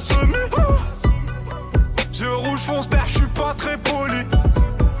porte de la semi. Yeux rouges fonce d'air, j'suis pas très poli.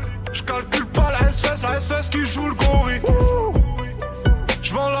 J'calcule pas la SS qui joue le gorille.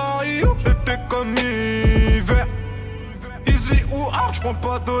 J'vends la Rio, été comme hiver. Easy ou hard, j'prends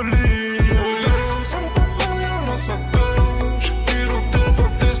pas d'olive.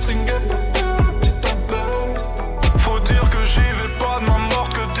 Faut dire que j'y vais pas de ma mort,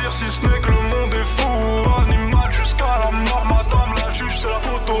 que dire si ce n'est que le monde est fou. Animal jusqu'à la mort, madame la juge, c'est la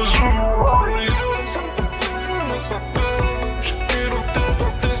photo zoom.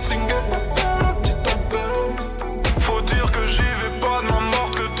 Faut dire que j'y vais pas de ma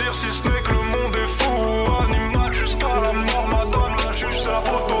mort, que dire si ce n'est que le monde est fou. Animal jusqu'à la mort, madame la juge, c'est la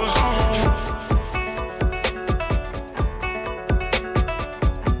photo zoom.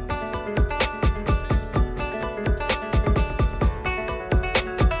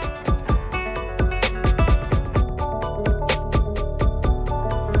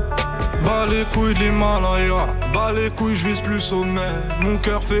 Bas les couilles de l'Himalaya, bas les couilles j'vise plus sommet. Mon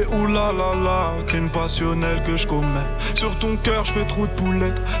cœur fait oulalala, crime passionnel que j'commets. Sur ton cœur j'fais trou de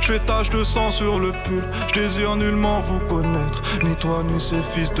poulette, j'fais tache de sang sur le pull. J'désire nullement vous connaître, ni toi ni ces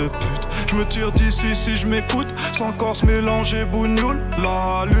fils de pute. J'me tire d'ici si j'm'écoute, sans corse mélanger bougnoule.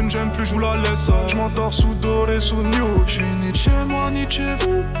 La lune j'aime plus, j'vous la laisse. J'm'endors sous doré, sous new. J'suis ni de chez moi ni de chez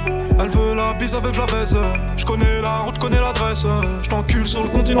vous. Elle veut la bise avec je la baisse. J'connais la route, j'connais l'adresse. J't'encule sur le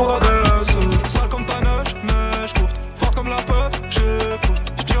continent d'adresse. Sale comme ta neige, neige courte. Fort comme la peur, j'écoute.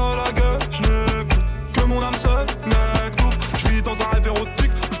 J'tire la gueule, j'n'écoute que mon âme seule, mec tout. J'vis dans un rêve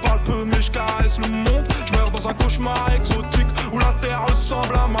érotique où j'parle peu mais j'caresse le monde. J'meurs dans un cauchemar exotique où la terre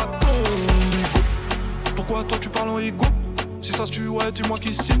ressemble à ma tombe. Pourquoi toi tu parles en ego? Si ça se tue, ouais, dis-moi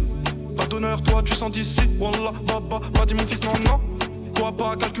qui signe. Pas d'honneur, toi tu sens d'ici. Wallah, baba, pas dit mon fils, non, non. Dois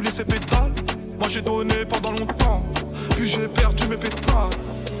pas calculer ses pétales. Moi j'ai donné pendant longtemps, puis j'ai perdu mes pétales.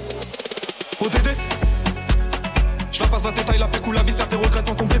 ODD, j'la passe la détail, la pécou, la viscère, tes regrets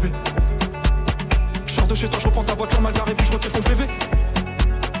devant ton bébé. J'sors de chez toi, j'reprends ta voiture mal garée, puis j'retire ton PV.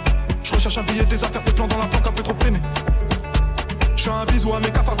 J'recherche un billet, des affaires, des plans dans la planque, un peu trop peiné. J'fais un bisou à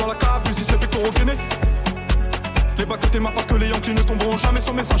mes cafards dans la cave, du 6 les pectoraux gainés. Les bacs de tes mains parce que les Yankees ne tomberont jamais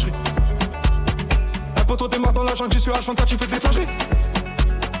sans messagerie. Un poteau démarre dans la jungle, j'y suis H24, tu fais des singeries.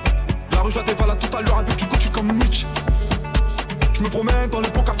 La rue je la dévalade tout à l'heure avec du Gucci comme Mitch. Je me promène dans les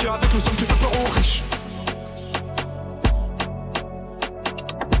beaux quartiers avec le son qui fait peur aux riches.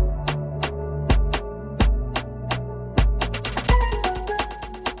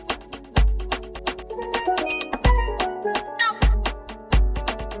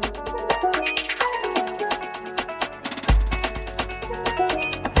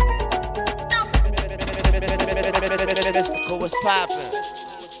 Mystical, what's poppin'?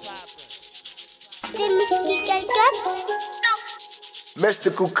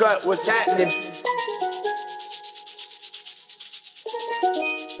 Mystical cut, what's happening?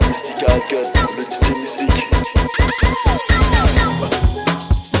 Mystical cut, le DJ Mystique.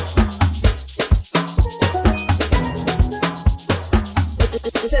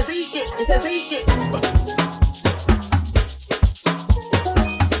 It's that Z shit.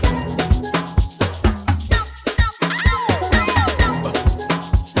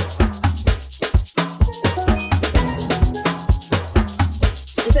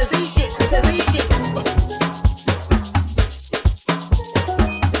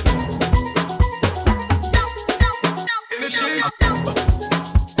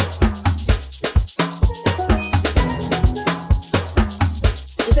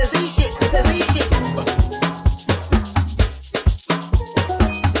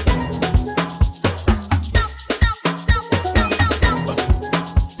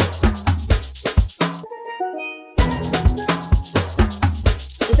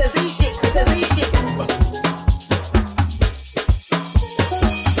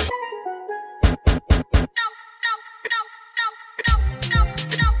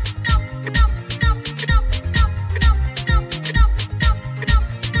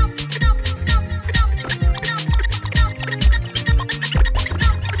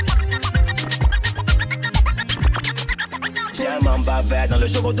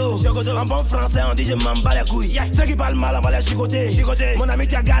 En bon français on dit je m'en bats les couilles. Ceux qui parlent mal on va les chicoter. Mon ami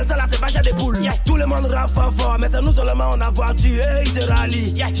qui a gal ça là c'est pas chat des poules. Tout le monde rappe fort mais c'est nous seulement on a voiture et ils se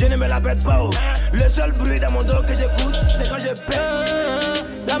rallient. Je ne me la pète pas. Le seul bruit dans mon dos que j'écoute c'est quand je pète.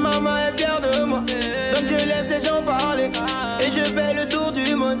 La maman est fière de moi, donc je laisse les gens parler. Et je fais le tour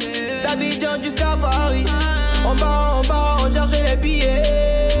du monde, d'Abidjan jusqu'à Paris. On part, on cherche les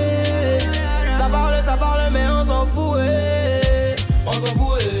billets. Ça parle mais on s'en fout. On s'en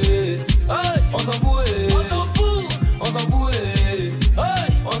fout, on s'en fout, on s'en fout, on s'en fout,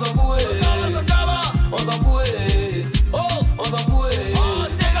 on s'en fout, on s'en fout, on s'en fout,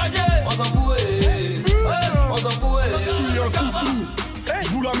 dégagez, on s'en fout, on s'en fout. Je suis un toutou, je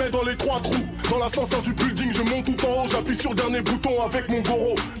vous la mets dans les 3 trous. Dans l'ascenseur du building, je monte tout en haut, j'appuie sur le dernier bouton avec mon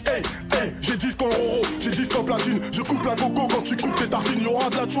goro. Hey, j'ai 10 en roro, j'ai 10 en platine. Je coupe la coco quand tu coupes tes tartines. Y'aura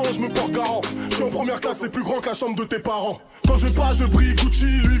de la chouin, je me porte garant. Je suis en première classe, c'est plus grand que la chambre de tes parents. Quand je passe, je brille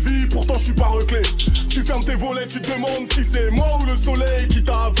Gucci, Louis V, pourtant je suis pas reclé. Tu fermes tes volets, tu te demandes si c'est moi ou le soleil qui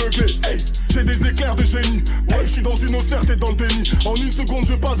t'a aveuglé. Hey, j'ai des éclairs de génie. Ouais, je suis dans une autre t'es dans le déni. En une seconde,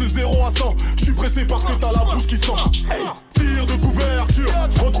 je passe de 0 à 100. Je suis pressé parce que t'as la bouche qui sent. Hey, tir de couverture,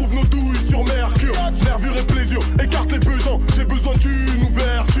 retrouve nos douilles sur Mercure. Nervure et plaisir, écarte les besoins. J'ai besoin d'une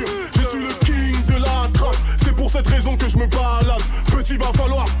ouverture. Je suis le king de la trappe. C'est pour cette raison que je me balade. Petit, va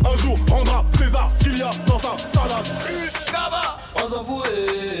falloir un jour rendre à César ce qu'il y a dans sa salade. On s'en fout,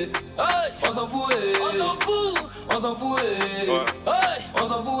 on s'en fout, on s'en fout, on s'en fout, on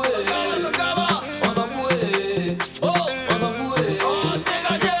s'en fout, on s'en fout, on s'en fout,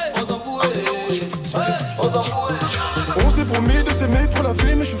 dégagez, on s'en fout, on s'en fout. On s'est promis de s'aimer pour la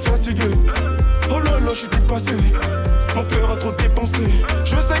vie mais je suis fatigué. Oh là là, je suis dépassé. Mon cœur a trop dépensé.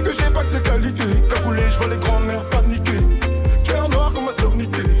 Je sais que j'ai pas que tes qualités. Cagoulé, je vois les grands-mères paniquer. Cœur noir comme ma sœur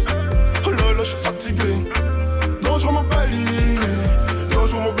niquée. Oh là là, je suis fatigué. Dangereux mon bali.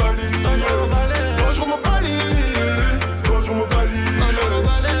 Dangereux mon bali. Dangereux mon bali. Dangereux mon bali.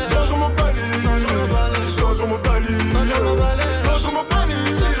 Dangereux mon bali. Dangereux mon bali. Dangereux mon bali.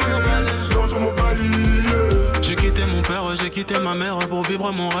 Dangereux mon bali. J'ai quitté mon père, j'ai quitté ma mère pour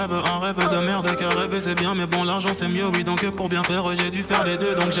vivre mon rêve. Un rêve de merde car rêver c'est bien mais bon l'argent c'est mieux. Oui donc pour bien faire j'ai dû faire les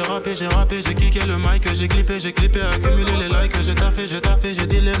deux. Donc j'ai rappé, j'ai kické le mic. J'ai clippé, accumulé les likes. J'ai taffé, j'ai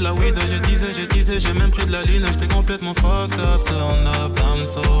dealé de la weed. J'ai teasé, j'ai même pris de la ligne. J'étais complètement fucked up, turn up, I'm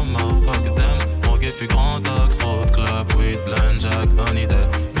so motherfuck them. Mon gay fut grand axe, road club, weed, blend, jack, honey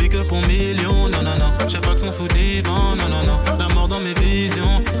death. Vie que pour millions, non non non. J'sais pas que son sous divan, non non non. La mort dans mes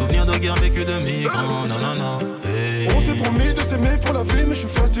visions, souvenir de guerre vécue de migrants, non non non. Hey. On s'est promis de s'aimer pour la vie mais je suis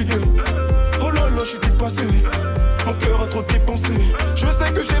fatigué. Oh là là, je suis dépassé. Mon cœur a trop dépensé. Je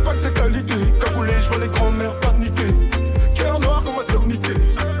sais que j'ai pas que tes qualités. Cagoulé, je vois les grands-mères paniquer. Cœur noir comme ma sœur niquée.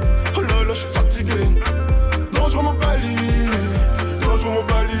 Oh là là, je suis fatigué. Dangereux mon bali. Dangereux mon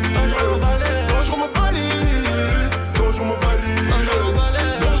bali. Dangereux mon bali. Dangereux mon bali.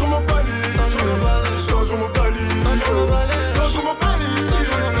 Dangereux mon bali. Dangereux mon bali. Dangereux mon bali.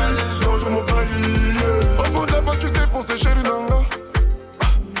 Dangereux mon bali. Au fond de la boîte tu défonces chérie Nanga.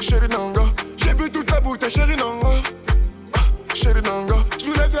 Chérie Nanga. J'ai bu toute ta bouteille chérie Nanga. Chérie Nanga. Je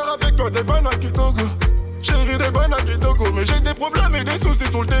voulais faire avec toi des banaki Togo. Chérie des banaki Togo. Mais j'ai des problèmes et des soucis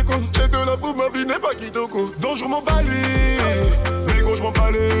sur le déco. J'ai de la fou, ma vie n'est pas Kitoko. Dangereux mon bali. Mais gros je m'en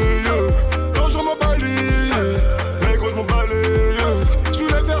balais. Dangereux mon bali. Mais gros je m'en balais. Je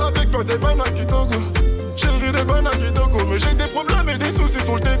voulais faire avec toi des banaki Togo. Chérie des banaki Togo. Mais j'ai des problèmes et des soucis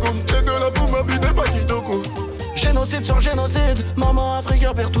sur le déco. J'ai de la fou, ma vie n'est pas Kitoko. Génocide sur génocide, maman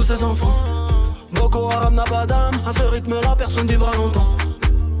africaine perd tous ses enfants. Boko Haram n'a pas d'âme, à ce rythme-là personne vivra longtemps.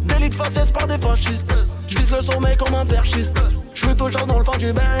 L'élite faciès par des fascistes. J'vise le sommet comme un perchiste. J'suis toujours dans le fond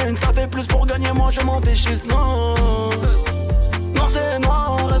du bang. T'as fait plus pour gagner, moi je m'en fichiste. Non, noir c'est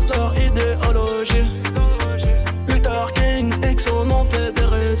noir, reste leur idéologie. Luther King, Exxon ont fait des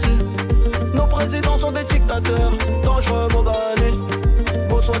récits. Nos présidents sont des dictateurs, dangereux mobalés.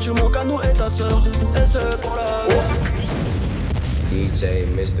 Bonsoir tu manques à nous et ta sœur. Et c'est pour la DJ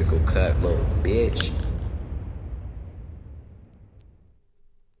Mystical Cut, little bitch.